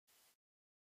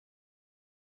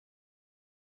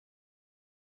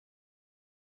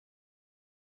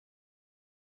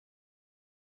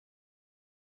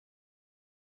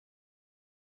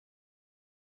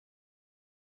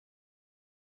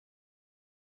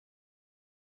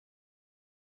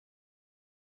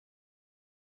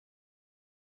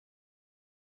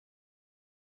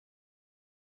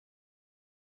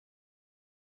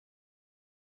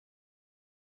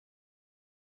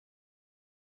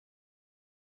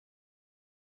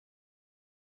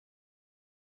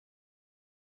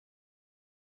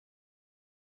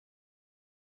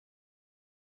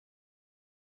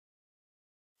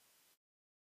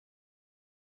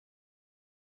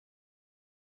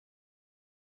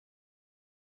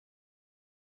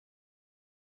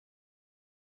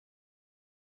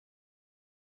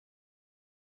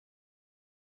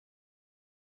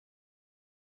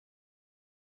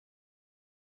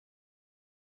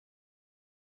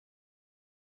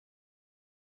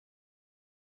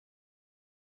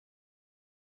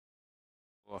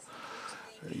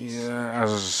Yeah,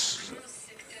 as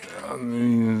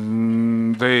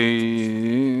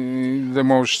the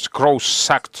most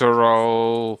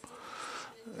cross-sectoral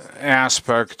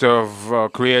aspect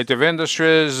of creative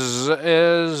industries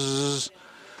is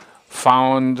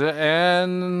found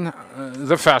in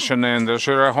the fashion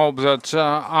industry. I hope that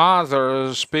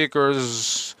other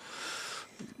speakers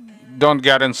don't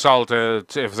get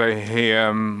insulted if they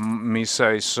hear me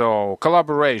say so.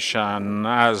 Collaboration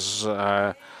as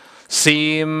a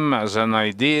theme, as an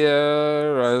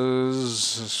idea,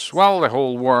 as well, the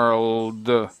whole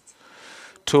world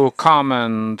to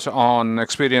comment on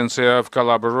experience of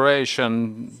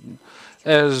collaboration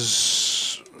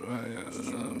is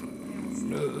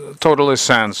totally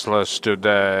senseless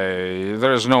today.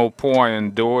 There's no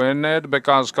point doing it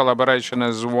because collaboration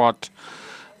is what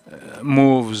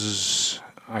moves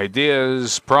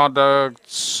ideas,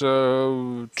 products,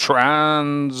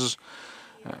 trends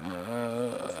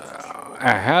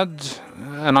ahead.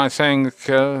 And I think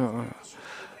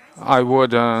I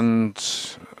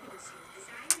wouldn't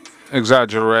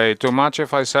exaggerate too much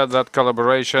if I said that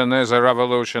collaboration is a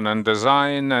revolution in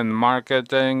design and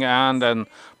marketing and in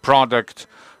product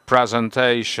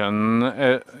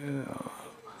presentation.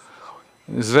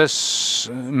 This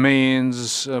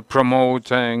means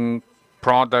promoting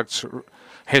products,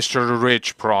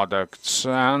 history-rich products,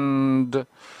 and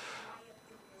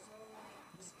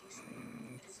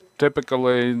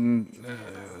typically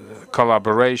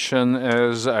collaboration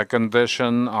is a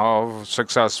condition of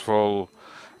successful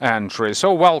entry.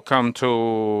 So welcome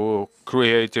to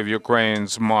Creative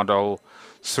Ukraine's Model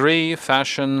 3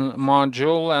 fashion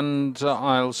module, and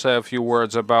I'll say a few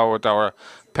words about our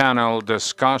panel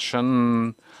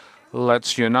discussion.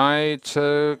 Let's unite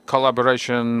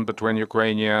collaboration between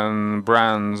Ukrainian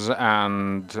brands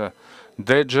and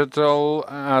digital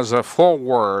as a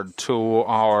forward to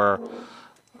our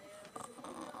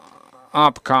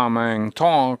upcoming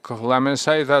talk. Let me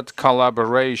say that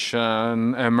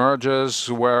collaboration emerges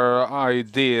where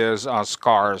ideas are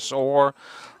scarce or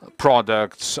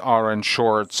products are in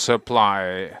short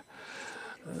supply.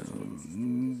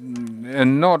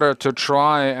 In order to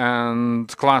try and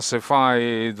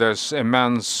classify this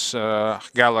immense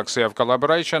galaxy of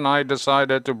collaboration, I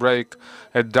decided to break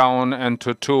it down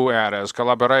into two areas: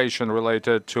 collaboration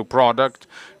related to product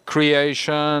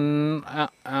creation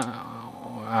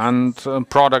and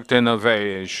product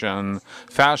innovation,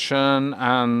 fashion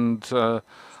and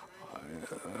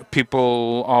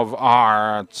people of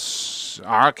arts,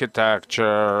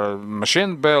 architecture,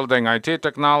 machine building, IT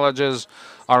technologies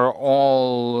are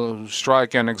all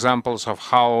striking examples of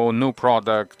how new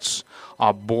products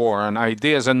are born.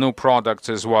 Ideas and new products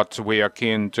is what we are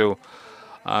keen to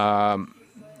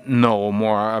know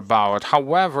more about.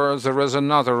 However, there is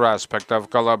another aspect of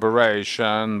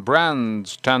collaboration.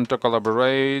 Brands tend to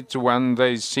collaborate when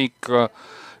they seek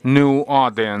new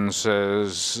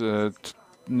audiences.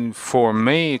 For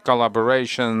me,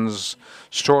 collaboration's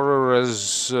story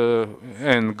is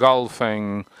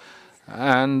engulfing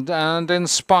and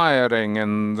inspiring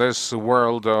in this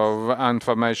world of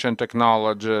information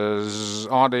technologies,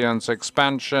 audience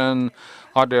expansion,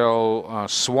 audio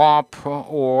swap,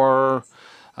 or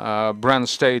brand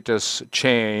status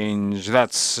change.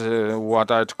 That's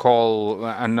what I'd call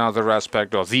another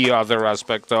aspect, or the other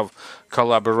aspect of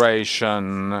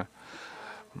collaboration.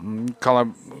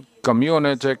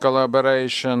 Community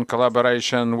collaboration,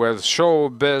 collaboration with show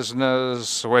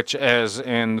business, which is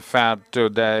in fact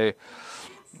today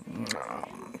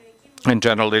and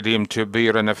generally deemed to be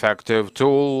an effective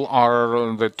tool,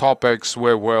 are the topics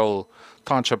we will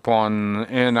touch upon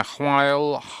in a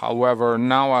while. However,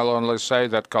 now I'll only say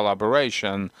that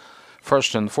collaboration,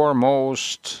 first and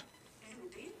foremost,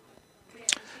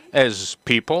 is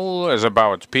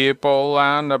about people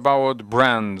and about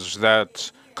brands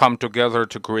that come together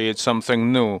to create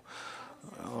something new.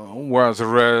 Where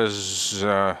there is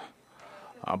a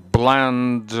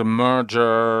blend,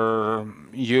 merger,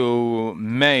 you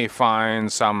may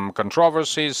find some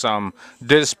controversy, some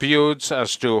disputes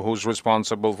as to who's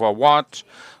responsible for what,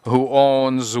 who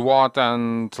owns what,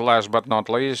 and last but not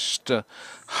least,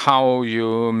 how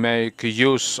you make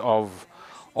use of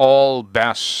all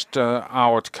best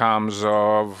outcomes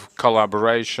of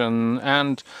collaboration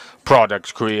and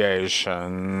product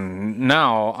creation.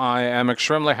 Now, I am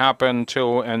extremely happy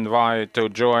to invite to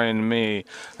join me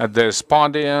at this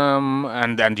podium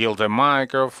and yield the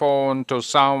microphone to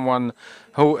someone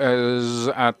who is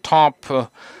a top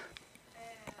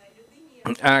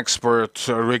expert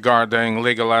regarding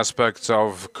legal aspects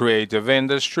of creative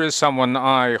industry, someone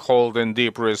I hold in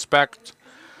deep respect.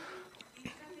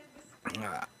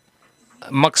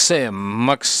 Maksym,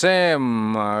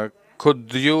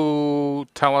 could you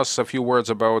tell us a few words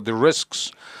about the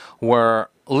risks where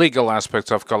legal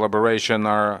aspects of collaboration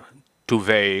are too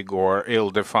vague or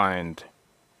ill-defined?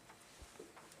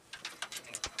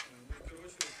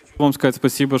 Вам сказать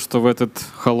спасибо, что в этот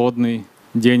холодный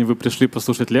день вы пришли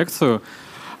послушать лекцию.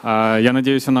 Я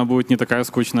надеюсь, она будет не такая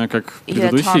скучная, как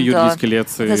предыдущие юридические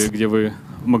лекции, где вы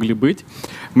могли быть.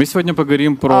 Мы сегодня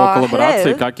поговорим про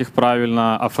коллаборации, как их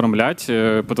правильно оформлять,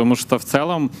 потому что в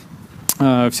целом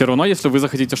все равно, если вы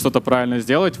захотите что-то правильно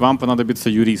сделать, вам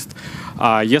понадобится юрист.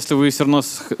 А если вы все равно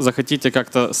захотите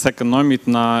как-то сэкономить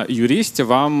на юристе,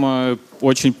 вам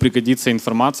очень пригодится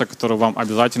информация, которую вам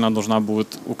обязательно нужна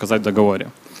будет указать в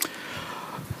договоре.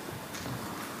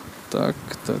 Так.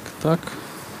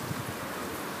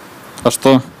 А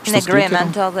что? An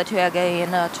agreement that we are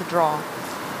going to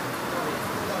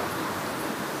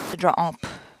draw up.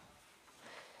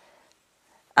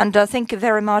 And thank you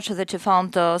very much that you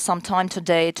found some time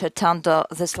today to attend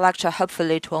this lecture.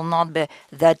 Hopefully it will not be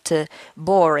that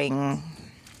boring.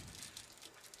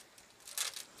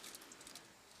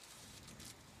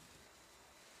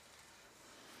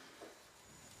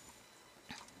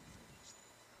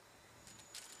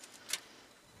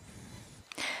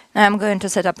 Now I'm going to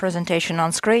set up presentation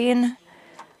on screen.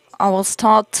 I will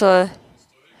start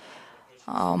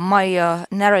my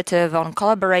narrative on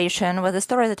collaboration with a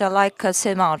story that I like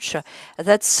so much.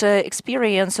 That's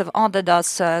experience of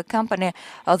Adidas company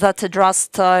that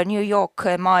addressed New York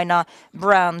minor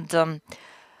brand.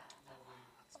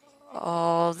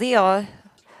 The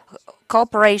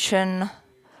cooperation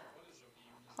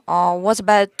was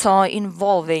about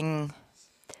involving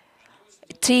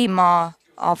a team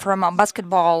from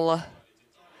basketball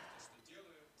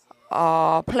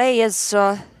players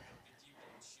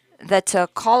that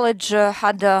college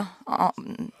had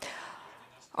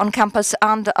on campus,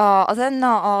 and then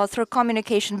through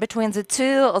communication between the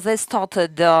two, they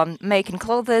started making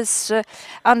clothes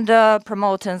and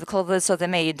promoting the clothes they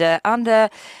made. And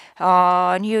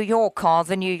New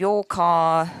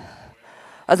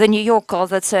York,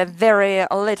 that's a very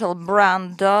little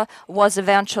brand, was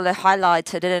eventually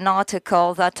highlighted in an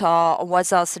article that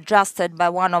was suggested by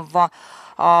one of the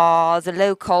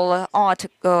local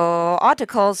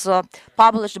articles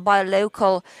published by a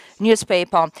local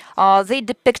newspaper. They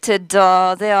depicted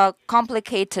their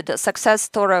complicated success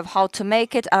story of how to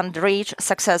make it and reach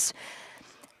success.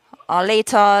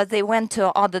 Later, they went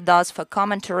to Adidas for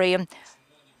commentary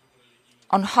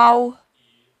on how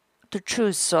to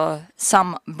choose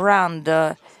some brand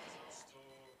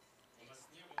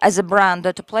as a brand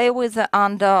to play with,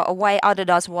 and why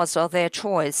Adidas was their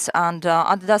choice. And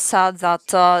Adidas said that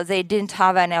they didn't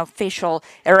have any official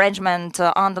arrangement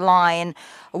underlying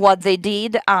what they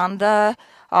did, and as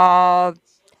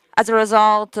a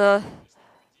result,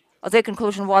 their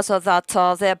conclusion was that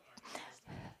their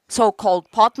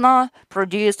so-called partner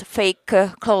produced fake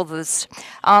clothes,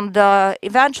 and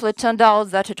eventually it turned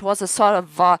out that it was a sort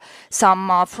of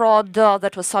some fraud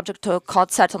that was subject to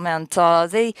court settlement.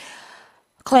 They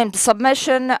claimed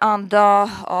submission, and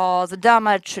the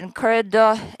damage incurred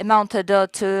amounted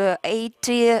to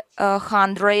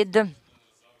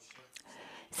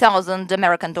 $800,000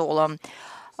 American dollar.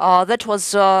 That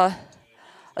was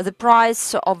the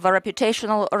price of a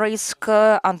reputational risk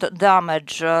and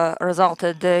damage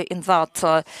resulted in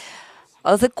that.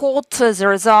 The court, as a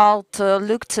result,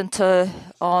 looked into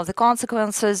the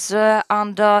consequences,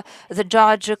 and the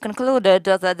judge concluded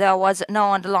that there was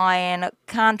no underlying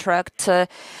contract for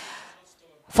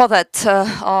that.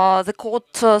 The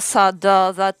court said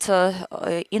that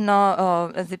in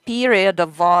the period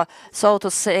of, so to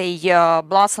say,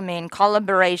 blossoming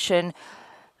collaboration,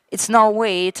 it's no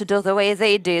way to do the way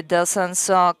they did, since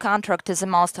contract is a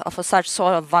must for such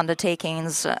sort of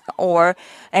undertakings or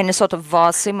any sort of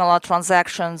similar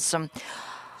transactions.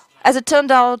 As it turned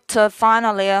out,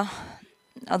 finally,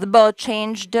 the board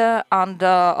changed, and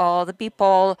the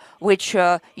people which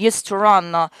used to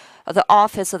run the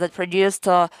office that produced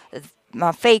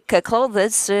fake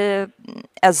clothes,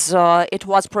 as it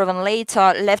was proven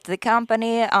later, left the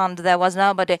company, and there was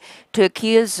nobody to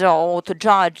accuse or to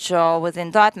judge with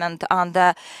indictment.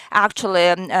 And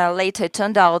actually, later it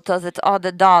turned out that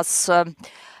Adidas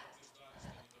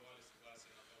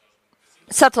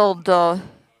settled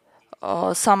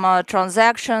some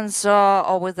transactions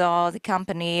with the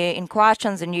company in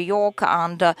questions in New York,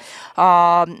 and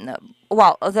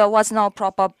well, there was no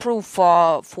proper proof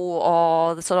for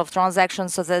the sort of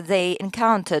transactions that they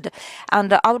encountered.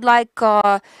 And I would like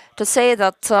to say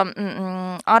that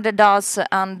Adidas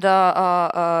and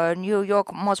New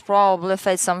York most probably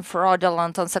face some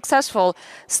fraudulent and successful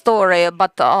story,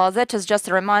 but that is just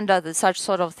a reminder that such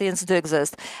sort of things do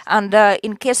exist. And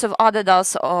in case of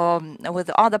Adidas, with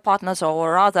other partners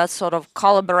or other sort of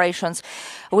collaborations,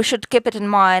 we should keep it in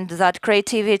mind that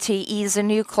creativity is a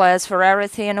nucleus for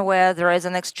everything where there is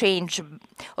an exchange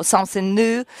or something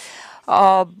new.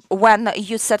 When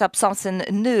you set up something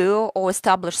new or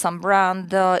establish some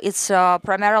brand, it's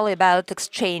primarily about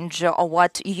exchange of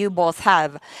what you both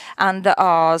have. And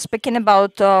speaking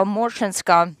about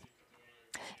Morshinska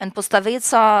and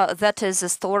Pustavica, that is a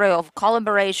story of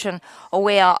collaboration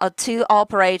where two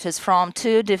operators from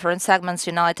two different segments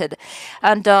united.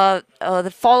 And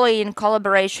the following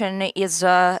collaboration is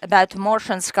about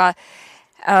Morshinska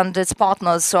and its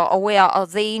partners, where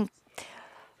they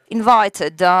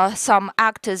invited some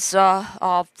actors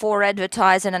for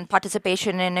advertising and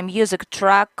participation in a music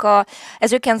track.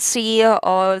 As you can see,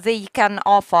 they can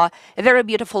offer a very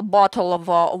beautiful bottle of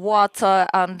water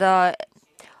and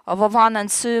Vovan and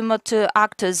Sum, two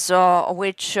actors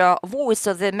which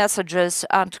voiced the messages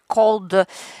and called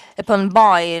upon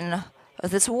buying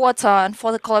this water. And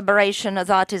for the collaboration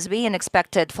that is being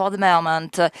expected for the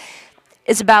moment,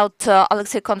 it's about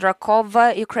Alexei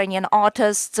Kondrakov, Ukrainian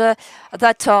artist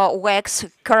that works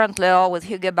currently with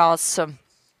Hugo Boss.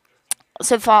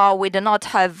 So far, we do not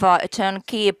have a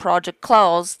turnkey project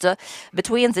closed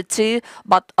between the two,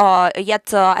 but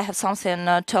yet I have something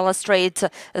to illustrate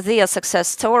their success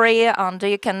story, and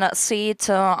you can see it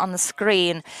on the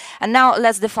screen. And now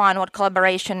let's define what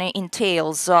collaboration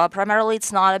entails. Primarily,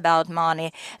 it's not about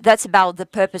money. That's about the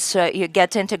purpose you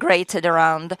get integrated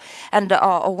around. And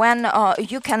when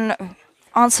you can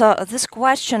answer this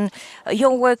question,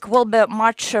 your work will be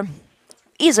much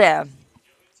easier.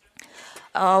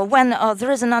 When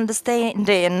there is an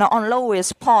understanding on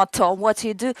lawyer's part of what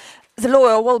you do, the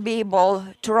lawyer will be able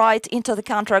to write into the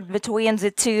contract between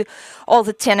the two all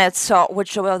the tenets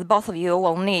which both of you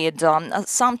will need.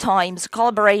 Sometimes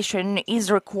collaboration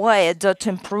is required to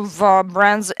improve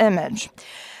brand's image.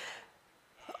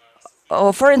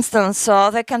 For instance,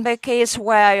 there can be a case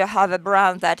where you have a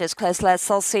brand that is closely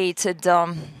associated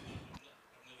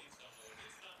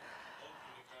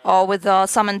or with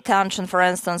some intention, for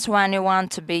instance, when you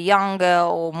want to be younger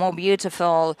or more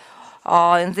beautiful.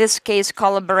 In this case,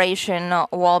 collaboration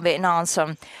will be an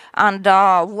answer. And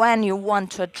when you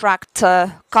want to attract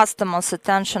customers'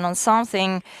 attention on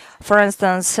something, for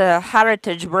instance, a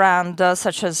heritage brand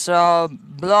such as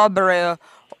Blobberry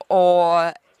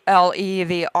or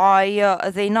LEVI,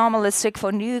 they normally seek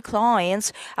for new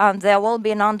clients, and there will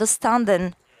be an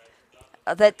understanding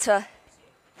that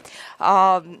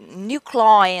new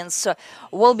clients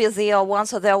will be there once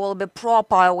there will be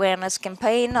proper awareness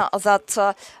campaign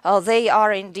that they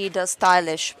are indeed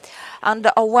stylish.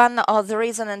 And when there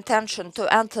is an intention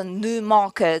to enter new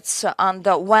markets, and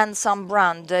when some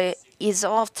brand is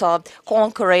after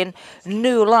conquering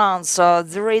new lands,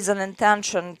 there is an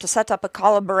intention to set up a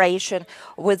collaboration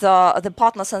with the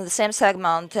partners in the same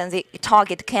segment in the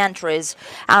target countries.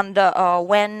 And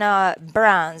when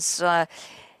brands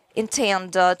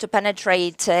intend to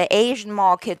penetrate Asian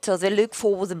market, they look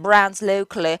for the brands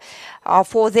locally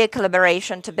for their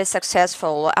collaboration to be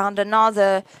successful. And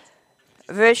another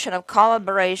version of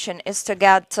collaboration is to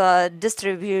get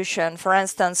distribution, for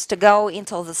instance, to go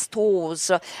into the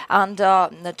stores. And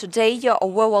today we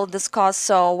will discuss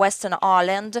Western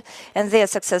Ireland and their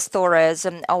success stories.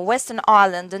 Western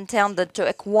Ireland intended to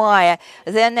acquire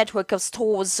their network of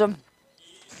stores,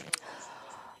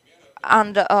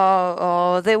 and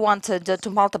they wanted to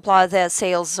multiply their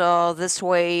sales this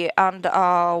way. And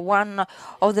one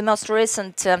of the most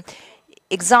recent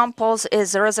examples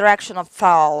is the resurrection of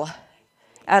Fall.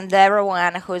 And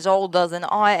everyone who is older than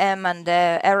I am, and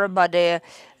everybody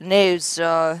knows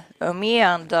me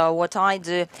and what I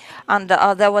do. And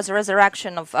there was a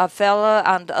resurrection of Fall,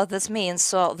 and this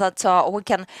means that we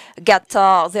can get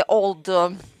the old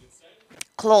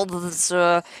clothes,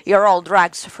 your old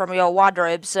rags from your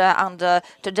wardrobes, and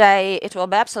today it will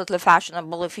be absolutely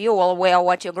fashionable if you will wear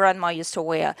what your grandma used to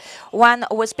wear. When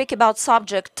we speak about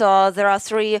subject, there are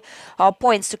three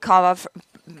points to cover.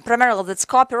 Primarily, that's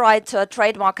copyright,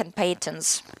 trademark, and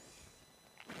patents.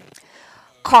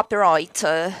 Copyright.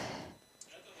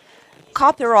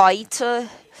 Copyright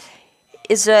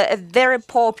is a very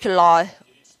popular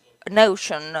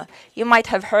notion. You might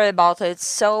have heard about it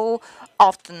so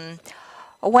often.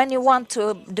 When you want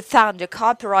to defend your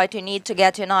copyright, you need to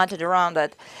get united around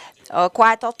it.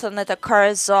 quite often it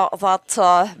occurs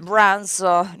that brands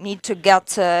need to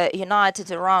get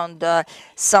united around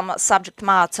some subject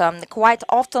matter. Quite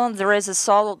often there is a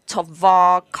sort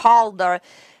of colder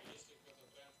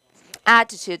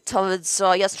attitude towards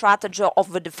your strategy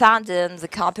of defending the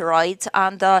copyright,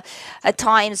 and at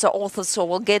times authors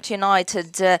will get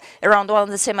united around one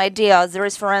and the same idea. There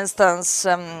is, for instance,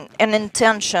 an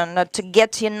intention to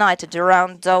get united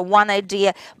around one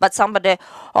idea, but somebody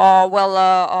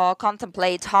will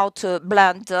contemplate how to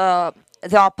blend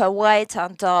the upper white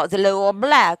and the lower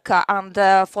black, and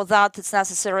for that it's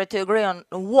necessary to agree on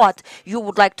what you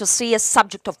would like to see as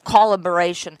subject of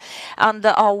collaboration. And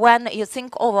when you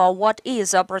think over what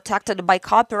is protected by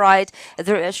copyright,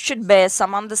 there should be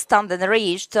some understanding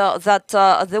reached that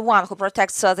the one who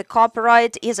protects the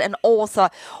copyright is an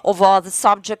author of the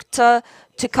subject to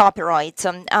copyright,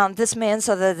 and this means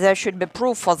that there should be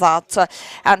proof for that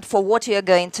and for what you're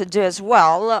going to do as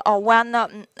well. When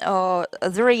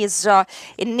there is a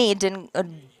need in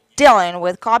dealing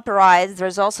with copyright, there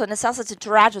is also a necessity to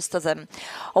register them.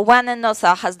 When an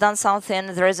author has done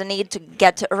something, there is a need to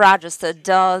get registered.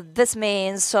 This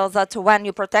means that when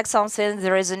you protect something,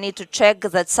 there is a need to check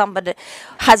that somebody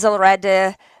has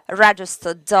already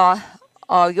registered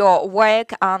your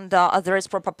work, and there is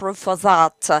proper proof for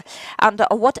that. And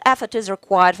what effort is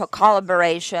required for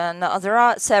collaboration? There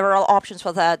are several options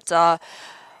for that.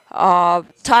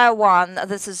 Tier 1,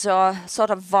 this is a sort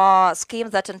of scheme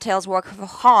that entails work for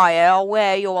hire,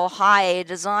 where you will hire a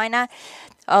designer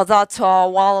that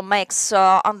will make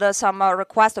under some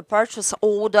request or purchase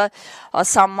order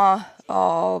some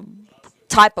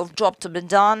type of job to be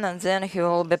done, and then he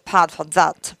will be paid for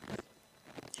that.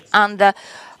 And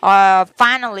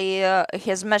finally,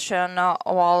 his mission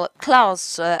will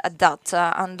close at that.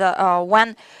 And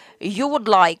when you would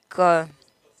like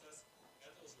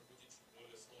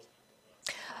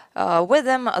with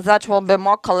him, that will be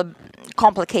more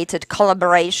complicated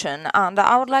collaboration. And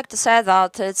I would like to say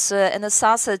that it's a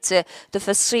necessity to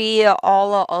foresee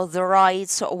all of the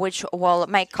rights which will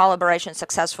make collaboration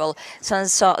successful,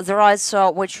 since the rights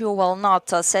which you will not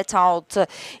set out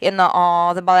in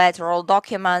the bilateral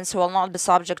documents will not be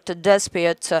subject to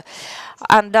dispute.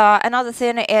 And another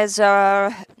thing is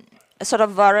sort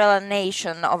of a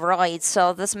alienation of rights.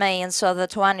 So this means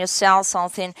that when you sell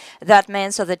something, that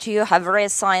means that you have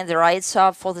reassigned the rights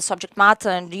for the subject matter,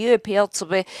 and you appear to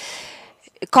be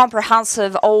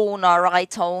comprehensive owner,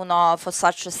 right owner for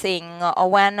such a thing.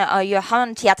 When you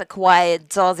haven't yet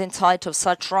acquired the entirety of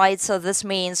such rights, this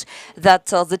means that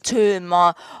the term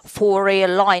for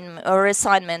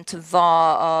reassignment of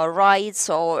rights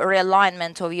or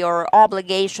realignment of your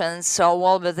obligations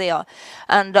will be there.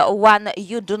 And when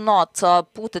you do not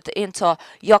put it into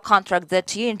your contract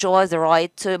that you enjoy the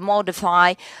right to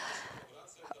modify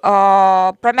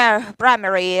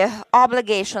primary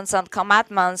obligations and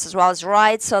commitments as well as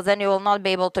rights, so then you will not be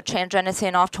able to change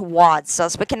anything afterwards.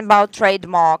 Speaking about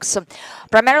trademarks,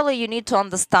 primarily you need to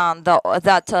understand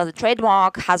that the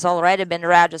trademark has already been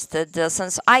registered,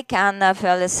 since I can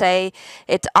fairly say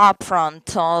it upfront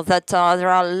that there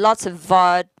are lots of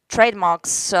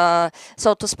trademarks, so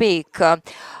to speak,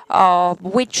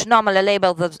 which normally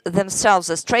label themselves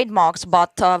as trademarks,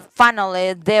 but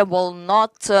finally they will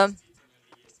not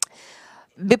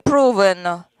be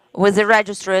proven with the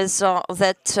registries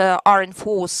that are in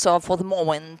force for the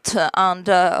moment. And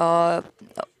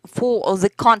for the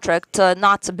contract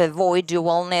not to be void, you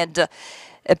will need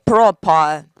a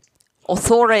proper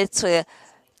authority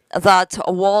that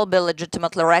will be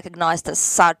legitimately recognized as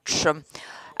such,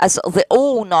 as the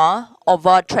owner of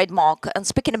a trademark. And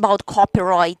speaking about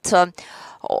copyright,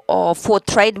 for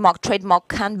trademark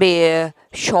can be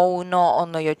shown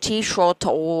on your T-shirt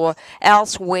or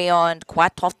elsewhere, and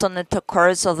quite often it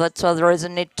occurs that there is a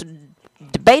need to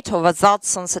debate over that,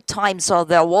 since at times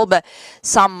there will be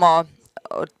some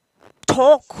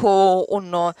talk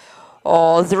on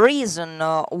the reason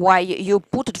why you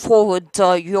put it forward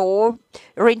your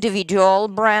individual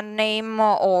brand name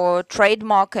or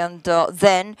trademark, and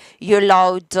then you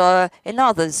allowed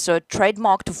another's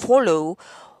trademark to follow.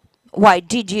 Why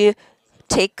did you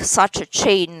take such a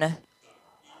chain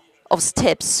of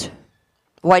steps?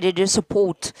 Why did you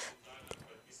support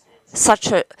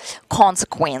such a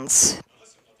consequence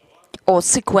or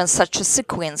such a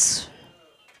sequence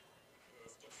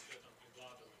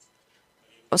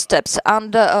of steps?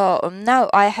 And now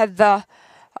I have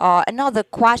another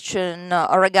question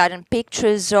regarding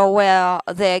pictures, where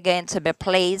they're going to be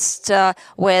placed,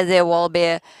 where they will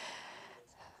be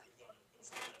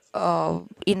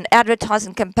in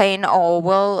advertising campaign, or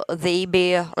will they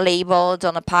be labeled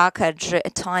on a package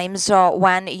at times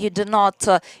when you do not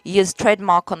use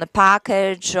trademark on the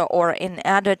package or in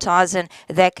advertising?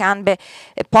 There can be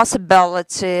a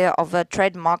possibility of a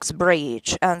trademarks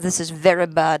breach, and this is very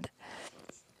bad.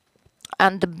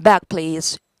 And back,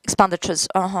 please. Expenditures.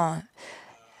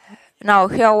 Now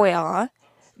here we are.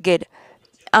 Good.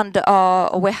 And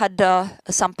we had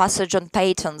some passage on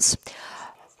patents.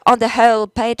 On the whole,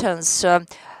 patents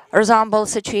resemble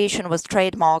situation with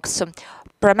trademarks.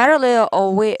 Primarily,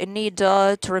 we need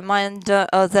to remind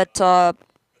that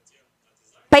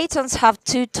patents have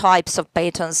two types of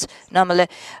patents. Normally,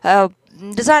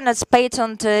 designer's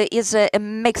patent is a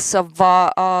mix of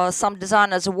some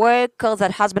designer's work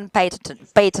that has been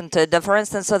patented. For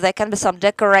instance, there can be some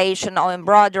decoration or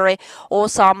embroidery or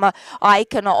some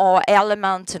icon or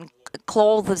element in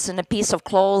clothes, in a piece of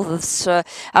clothes,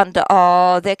 and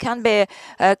there can be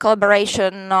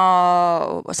collaboration,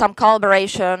 some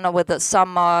collaboration with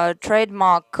some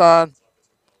trademark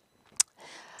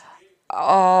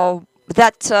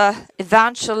that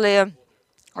eventually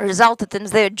resulted in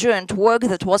their joint work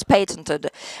that was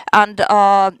patented. And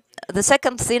the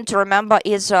second thing to remember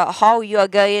is how you are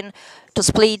going to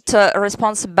split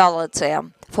responsibility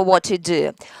for what you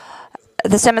do.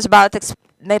 The same is about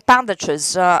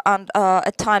expenditures, and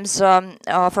at times,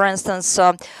 for instance,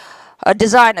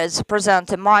 designers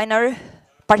present a minor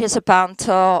participant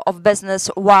of business,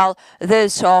 while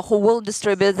those who will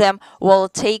distribute them will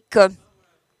take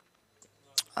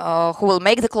who will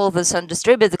make the clothes and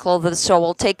distribute the clothes, so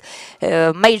will take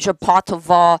a major part of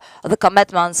the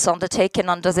commitments undertaken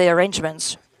under the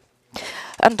arrangements.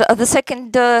 And the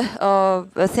second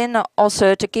thing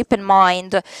also to keep in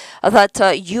mind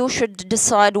that you should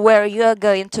decide where you are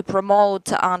going to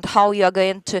promote and how you are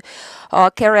going to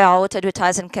carry out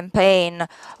advertising campaign.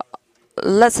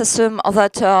 Let's assume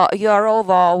that you are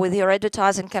over with your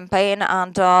advertising campaign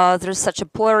and there is such a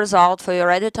poor result for your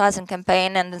advertising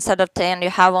campaign, and instead of 10 you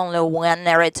have only one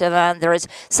narrative, and there is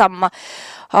some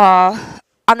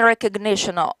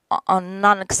unrecognition or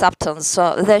non-acceptance.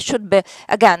 There should be,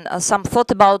 again, some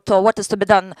thought about what is to be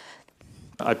done.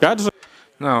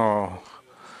 No.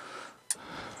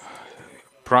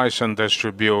 Price and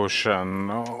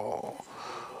distribution.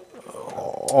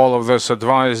 All of this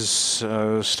advice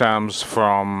stems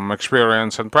from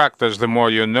experience and practice. The more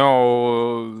you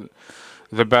know,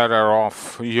 the better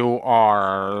off you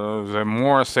are. The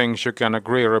more things you can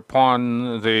agree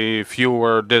upon, the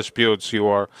fewer disputes you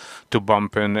are to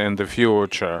bump in the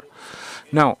future.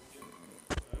 Now,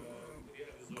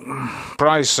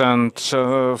 price and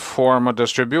form of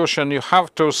distribution, you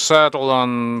have to settle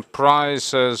on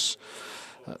prices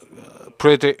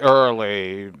pretty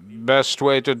early. Best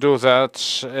way to do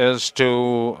that is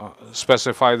to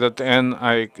specify that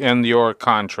in your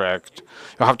contract.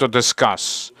 You have to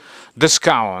discuss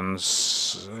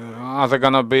discounts. Are there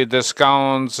gonna be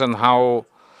discounts, and how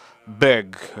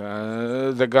big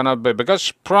they're gonna be?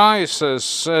 Because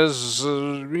prices is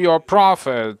your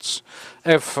profits.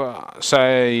 If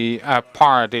say a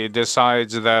party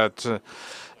decides that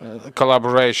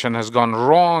collaboration has gone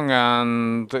wrong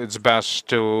and it's best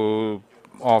to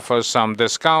offer some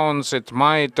discounts, it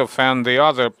might offend the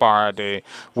other party.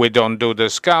 We don't do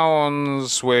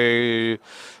discounts, we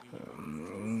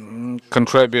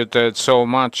contributed so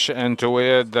much into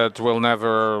it that we'll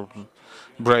never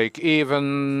break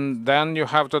even. Then you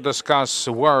have to discuss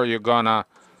where you're gonna,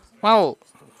 well,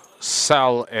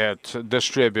 sell it,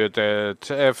 distribute it.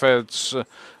 If it's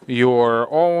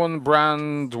your own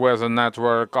brand with a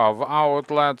network of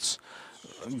outlets,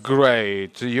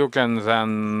 great. You can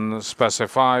then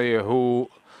specify who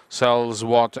sells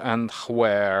what and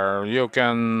where. You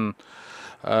can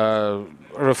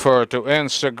refer to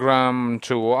Instagram,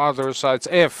 to other sites.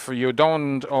 If you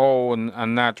don't own a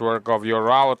network of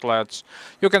your outlets,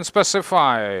 you can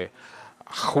specify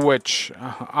which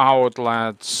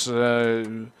outlets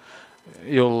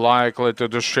you're likely to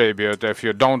distribute. If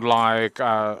you don't like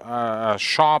a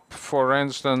shop, for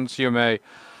instance, you may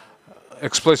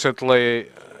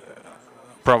explicitly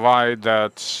provide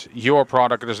that your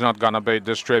product is not going to be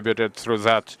distributed through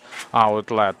that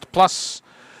outlet. Plus,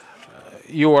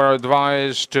 you are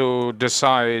advised to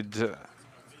decide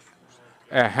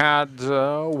ahead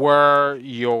where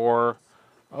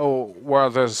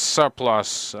the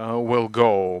surplus will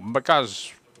go,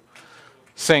 because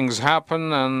things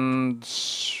happen and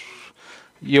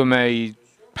you may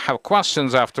have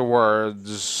questions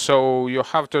afterwards, so you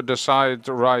have to decide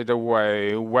right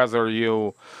away whether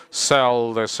you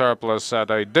sell the surplus at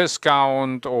a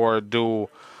discount or do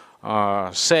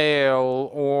sale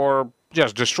or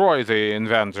just destroy the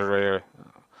inventory.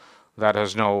 that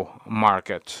has no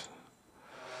market.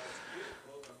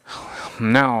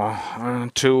 Now,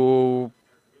 to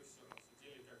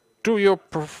your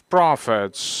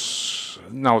profits,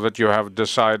 now that you have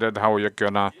decided how you're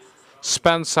gonna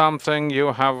spend something,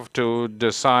 you have to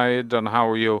decide on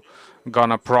how you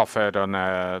gonna profit on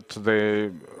it.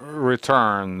 The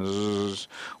returns.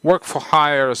 Work for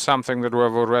hire is something that we've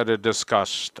already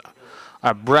discussed.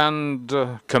 A brand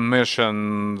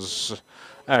commissions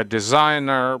a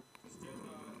designer,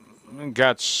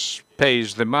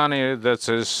 pays the money, that's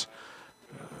his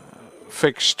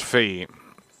fixed fee.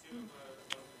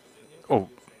 Oh,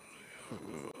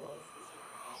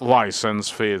 license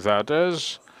fee, that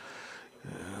is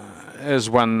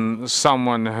when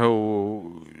someone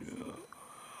who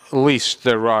leased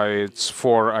the rights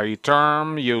for a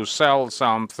term, you sell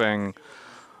something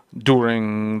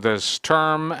during this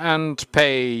term and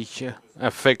pay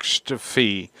a fixed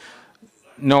fee,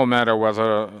 no matter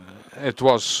whether it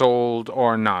was sold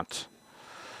or not.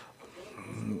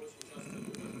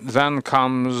 Then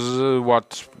comes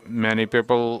what many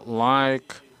people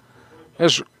like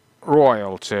is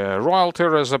royalty. Royalty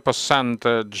is a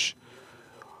percentage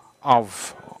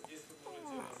of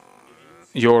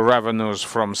your revenues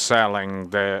from selling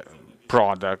the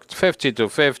product. 50 to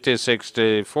 50,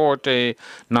 60, 40,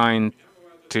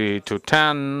 90 to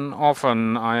 10.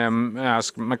 Often I am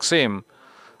asked, Maksym,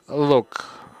 look,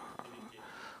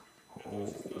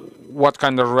 what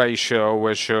kind of ratio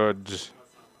we should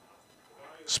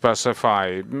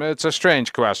specify? It's a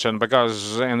strange question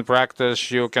because in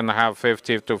practice you can have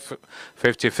 50 to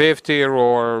 50-50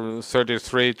 or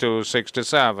 33 to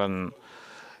 67.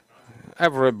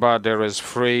 Everybody is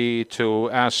free to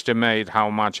estimate how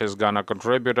much he's gonna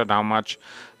contribute and how much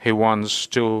he wants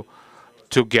to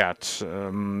get.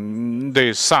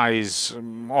 The size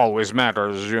always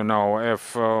matters, you know.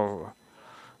 If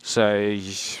say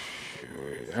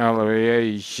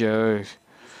LVA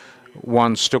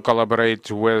wants to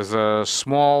collaborate with a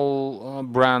small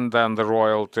brand, then the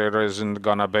royalty isn't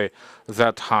gonna be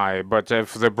that high. But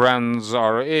if the brands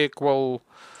are equal,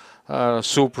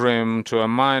 supreme to a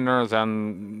minor,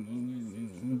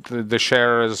 then the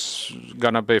share is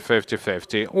gonna be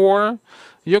 50-50. Or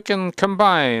you can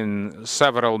combine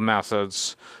several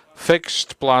methods.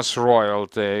 Fixed plus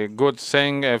royalty. Good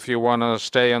thing if you want to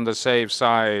stay on the safe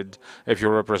side, if you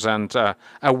represent a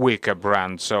weaker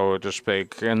brand, so to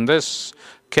speak. In this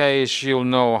case, you'll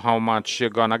know how much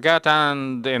you're gonna get,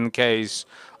 and in case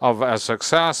of a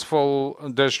successful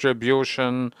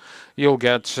distribution, you'll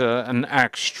get an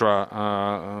extra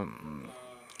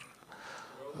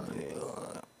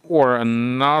or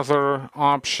another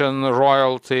option,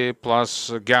 royalty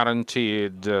plus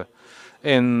guaranteed.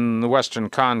 In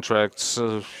Western contracts,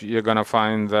 you're going to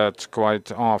find that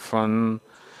quite often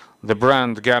the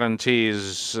brand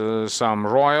guarantees some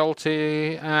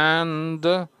royalty, and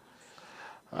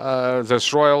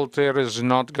this royalty is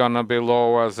not going to be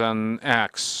lower than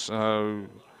X. A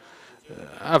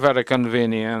very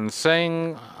convenient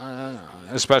thing,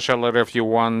 especially if you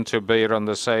want to be on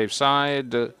the safe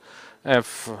side.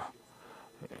 If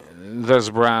this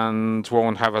brand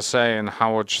won't have a say in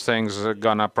how much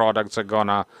products are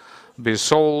gonna be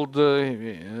sold,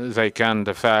 they can't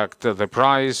affect the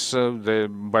price,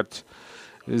 but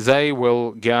they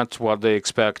will get what they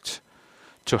expect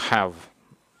to have.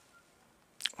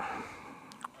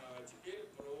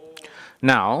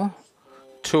 Now,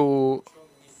 to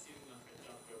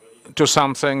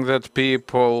something that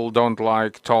people don't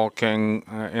like talking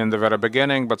in the very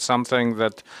beginning, but something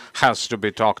that has to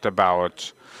be talked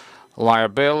about.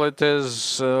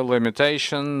 Liabilities,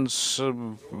 limitations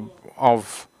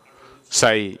of,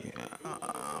 say,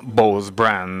 both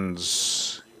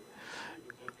brands.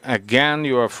 Again,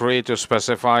 you are free to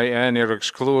specify any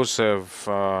exclusive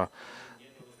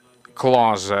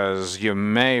clauses. You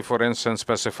may, for instance,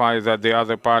 specify that the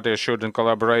other party shouldn't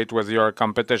collaborate with your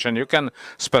competition. You can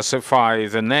specify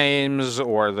the names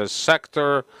or the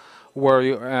sector where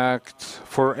you act.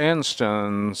 For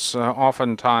instance,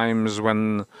 oftentimes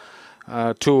when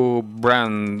two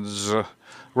brands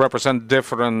represent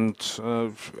different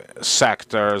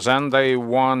sectors and they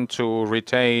want to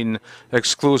retain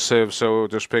exclusive, so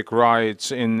to speak,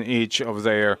 rights in each of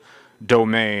their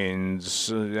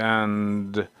domains,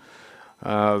 and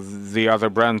the other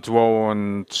brand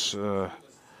won't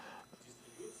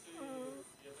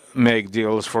make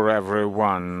deals for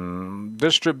everyone.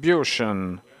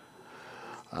 Distribution.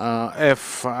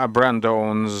 If a brand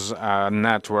owns a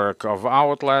network of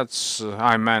outlets,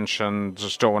 I mentioned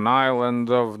Stone Island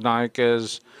of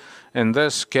Nike's. In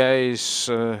this case,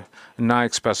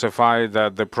 Nike specified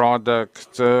that the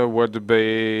product would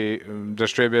be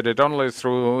distributed only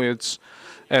through its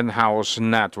in-house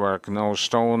network. No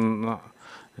stone.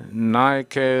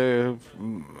 Nike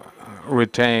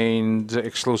retained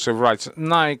exclusive rights.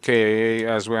 Nike,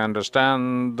 as we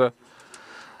understand,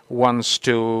 wants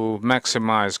to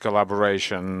maximize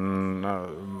collaboration.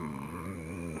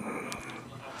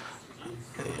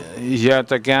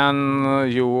 Yet again,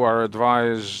 you are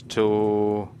advised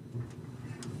to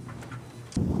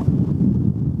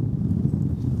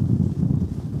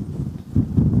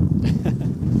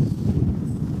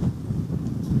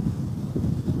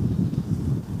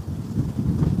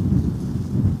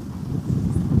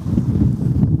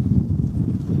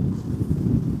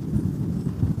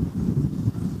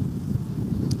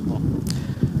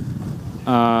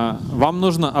Вам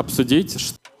нужно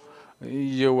обсудить.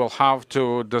 You will have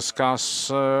to discuss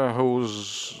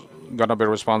who's going to be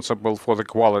responsible for the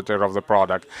quality of the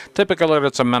product. Typically,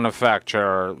 it's a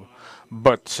manufacturer,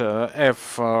 but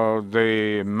if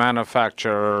the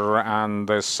manufacturer and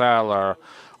the seller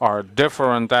are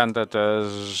different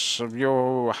entities,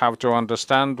 you have to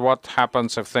understand what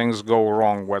happens if things go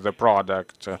wrong with the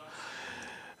product.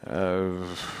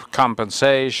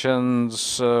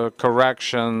 Compensations,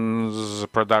 corrections,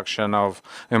 production of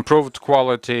improved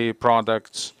quality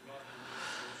products.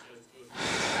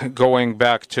 Going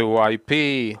back to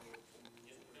IP,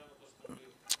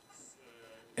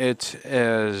 it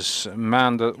is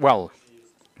well,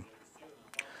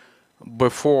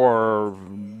 before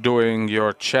doing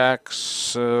your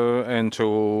checks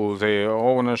into the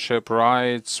ownership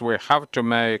rights, we have to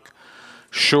make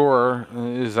sure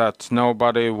that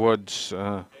nobody would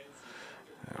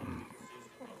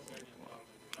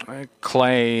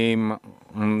claim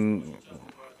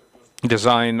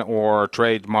design or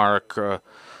trademark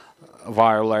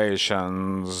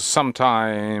violations.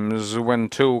 Sometimes when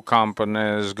two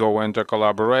companies go into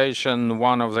collaboration,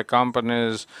 one of the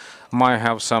companies might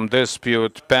have some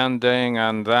dispute pending,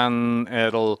 and then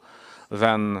it'll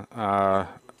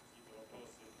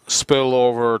spill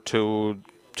over to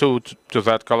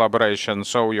that collaboration.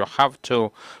 So you have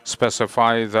to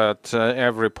specify that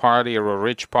every party or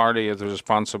each party is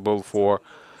responsible for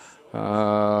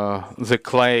the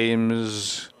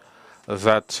claims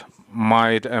that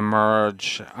might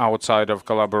emerge outside of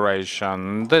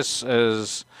collaboration. This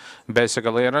is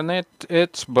basically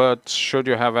it, but should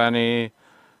you have any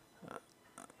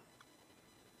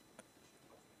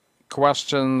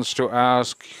questions to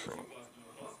ask,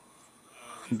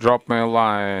 drop me a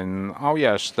line. Oh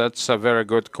yes, that's a very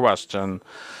good question.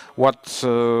 What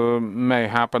may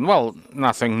happen? Well,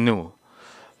 nothing new.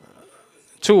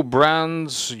 Two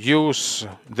brands use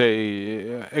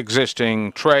the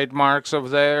existing trademarks of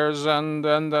theirs, and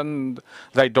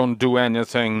they don't do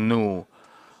anything new,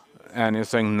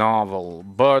 anything novel.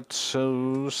 But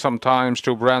sometimes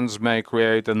two brands may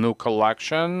create a new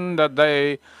collection that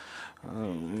they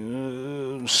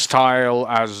style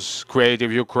as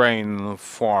Creative Ukraine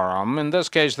Forum. In this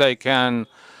case, they can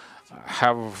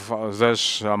have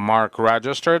this mark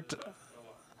registered,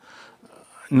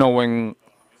 knowing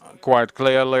quite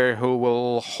clearly who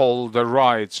will hold the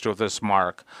rights to this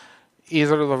mark,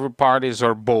 either of the parties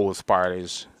or both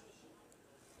parties.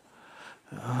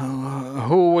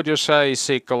 Who would you say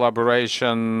seek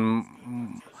collaboration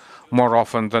more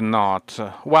often than not?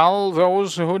 Well,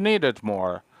 those who need it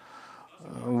more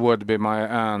would be my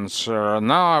answer.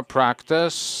 Now I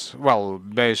practice, well,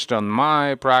 based on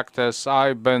my practice,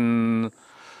 I've been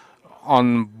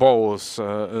on both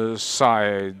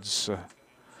sides.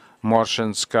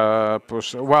 Morshinska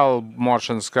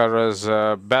is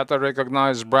a better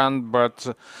recognized brand,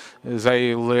 but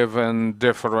they live in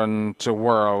different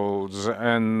worlds.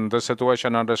 In the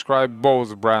situation I described,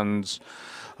 both brands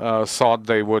thought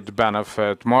they would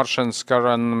benefit. Morshinska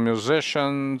and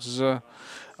musicians,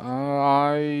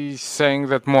 I think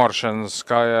that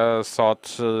Morshinskaya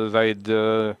thought they'd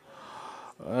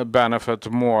benefit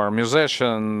more.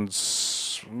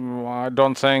 Musicians, I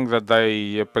don't think that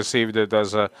they perceived it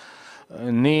as a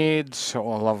need.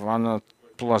 All of one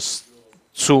plus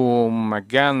TSUM.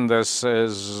 Again, this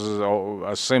is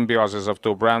a symbiosis of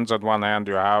two brands. At one hand,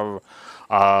 you have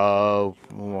a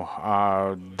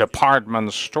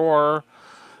department store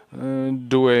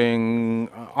doing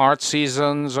art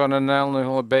seasons on an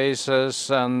annual basis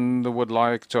and would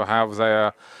like to have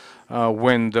their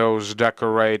windows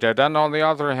decorated. And on the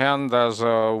other hand, there's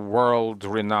a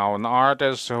world-renowned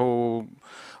artist who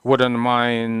wouldn't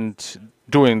mind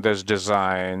doing this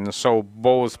design. So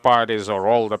both parties or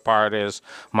all the parties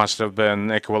must have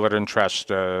been equally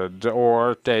interested.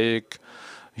 Or take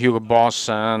Hugo Boss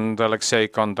and Alexei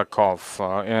Kondakov.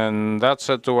 In that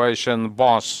situation,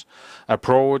 Boss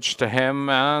approached him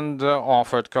and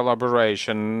offered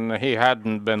collaboration. He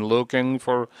hadn't been looking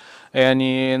for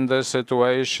any in this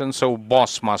situation, so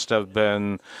Boss must have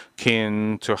been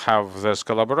keen to have this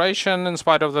collaboration in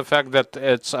spite of the fact that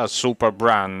it's a super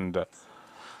brand.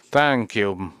 Thank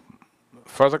you.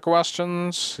 Further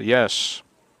questions? Yes.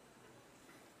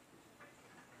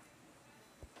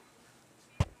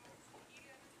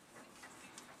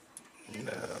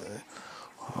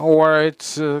 Or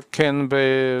it can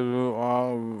be,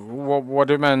 what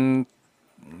do you mean,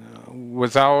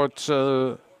 without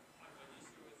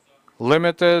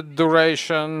limited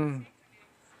duration,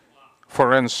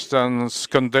 for instance,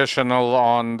 conditional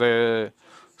on the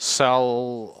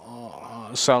selling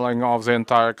of the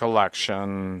entire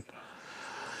collection.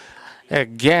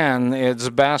 Again, it's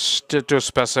best to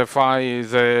specify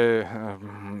the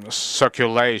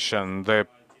circulation, the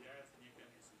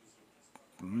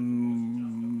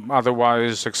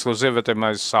otherwise exclusivity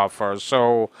may suffer.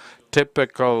 So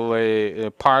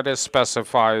typically parties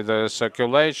specify the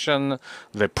circulation,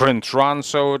 the print run,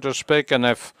 so to speak, and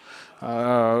if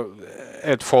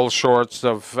it falls short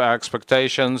of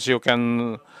expectations, you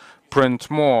can print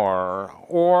more.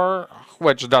 Or,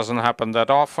 which doesn't happen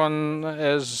that often,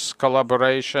 is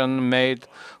collaboration made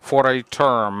for a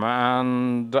term,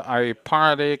 and a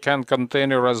party can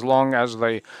continue as long as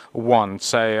they want.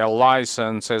 Say a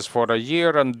license is for a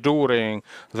year, and during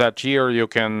that year you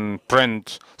can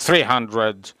print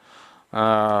 300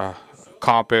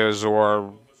 copies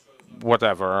or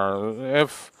whatever.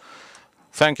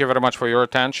 Thank you very much for your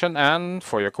attention and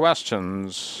for your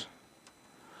questions.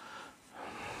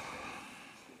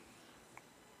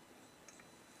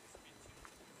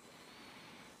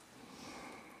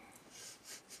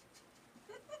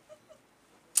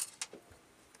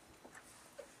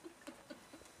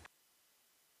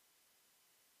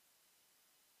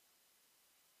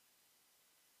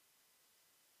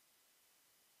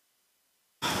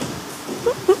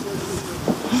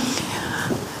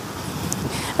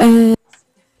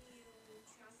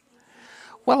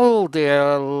 Well,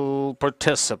 dear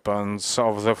participants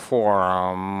of the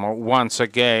forum, once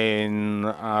again,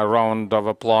 a round of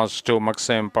applause to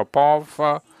Maksym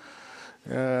Popov.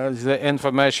 The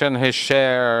information he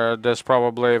shared is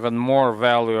probably even more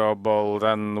valuable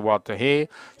than what he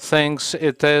thinks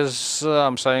it is.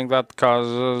 I'm saying that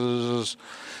because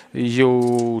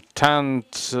you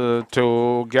tend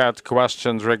to get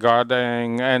questions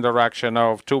regarding interaction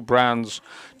of two brands,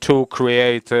 two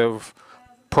creative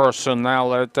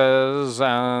personalities,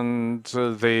 and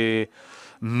the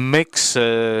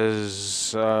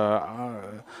mixes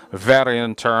vary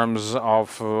in terms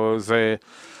of the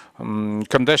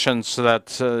conditions that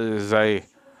they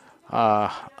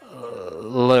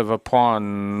live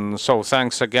upon. So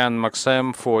thanks again,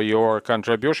 Maksym, for your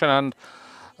contribution, and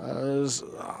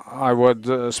I would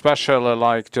especially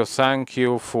like to thank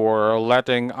you for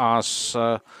letting us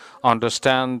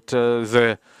understand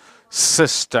the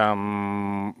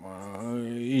system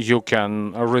you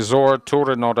can resort to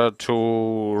in order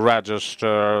to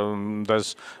register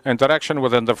this interaction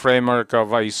within the framework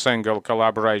of a single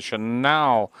collaboration.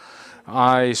 Now,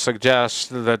 I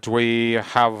suggest that we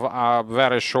have a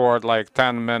very short, like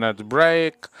 10-minute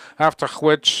break, after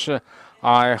which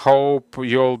I hope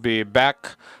you'll be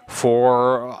back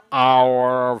for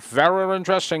our very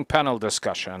interesting panel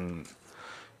discussion.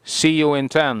 See you in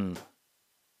 10.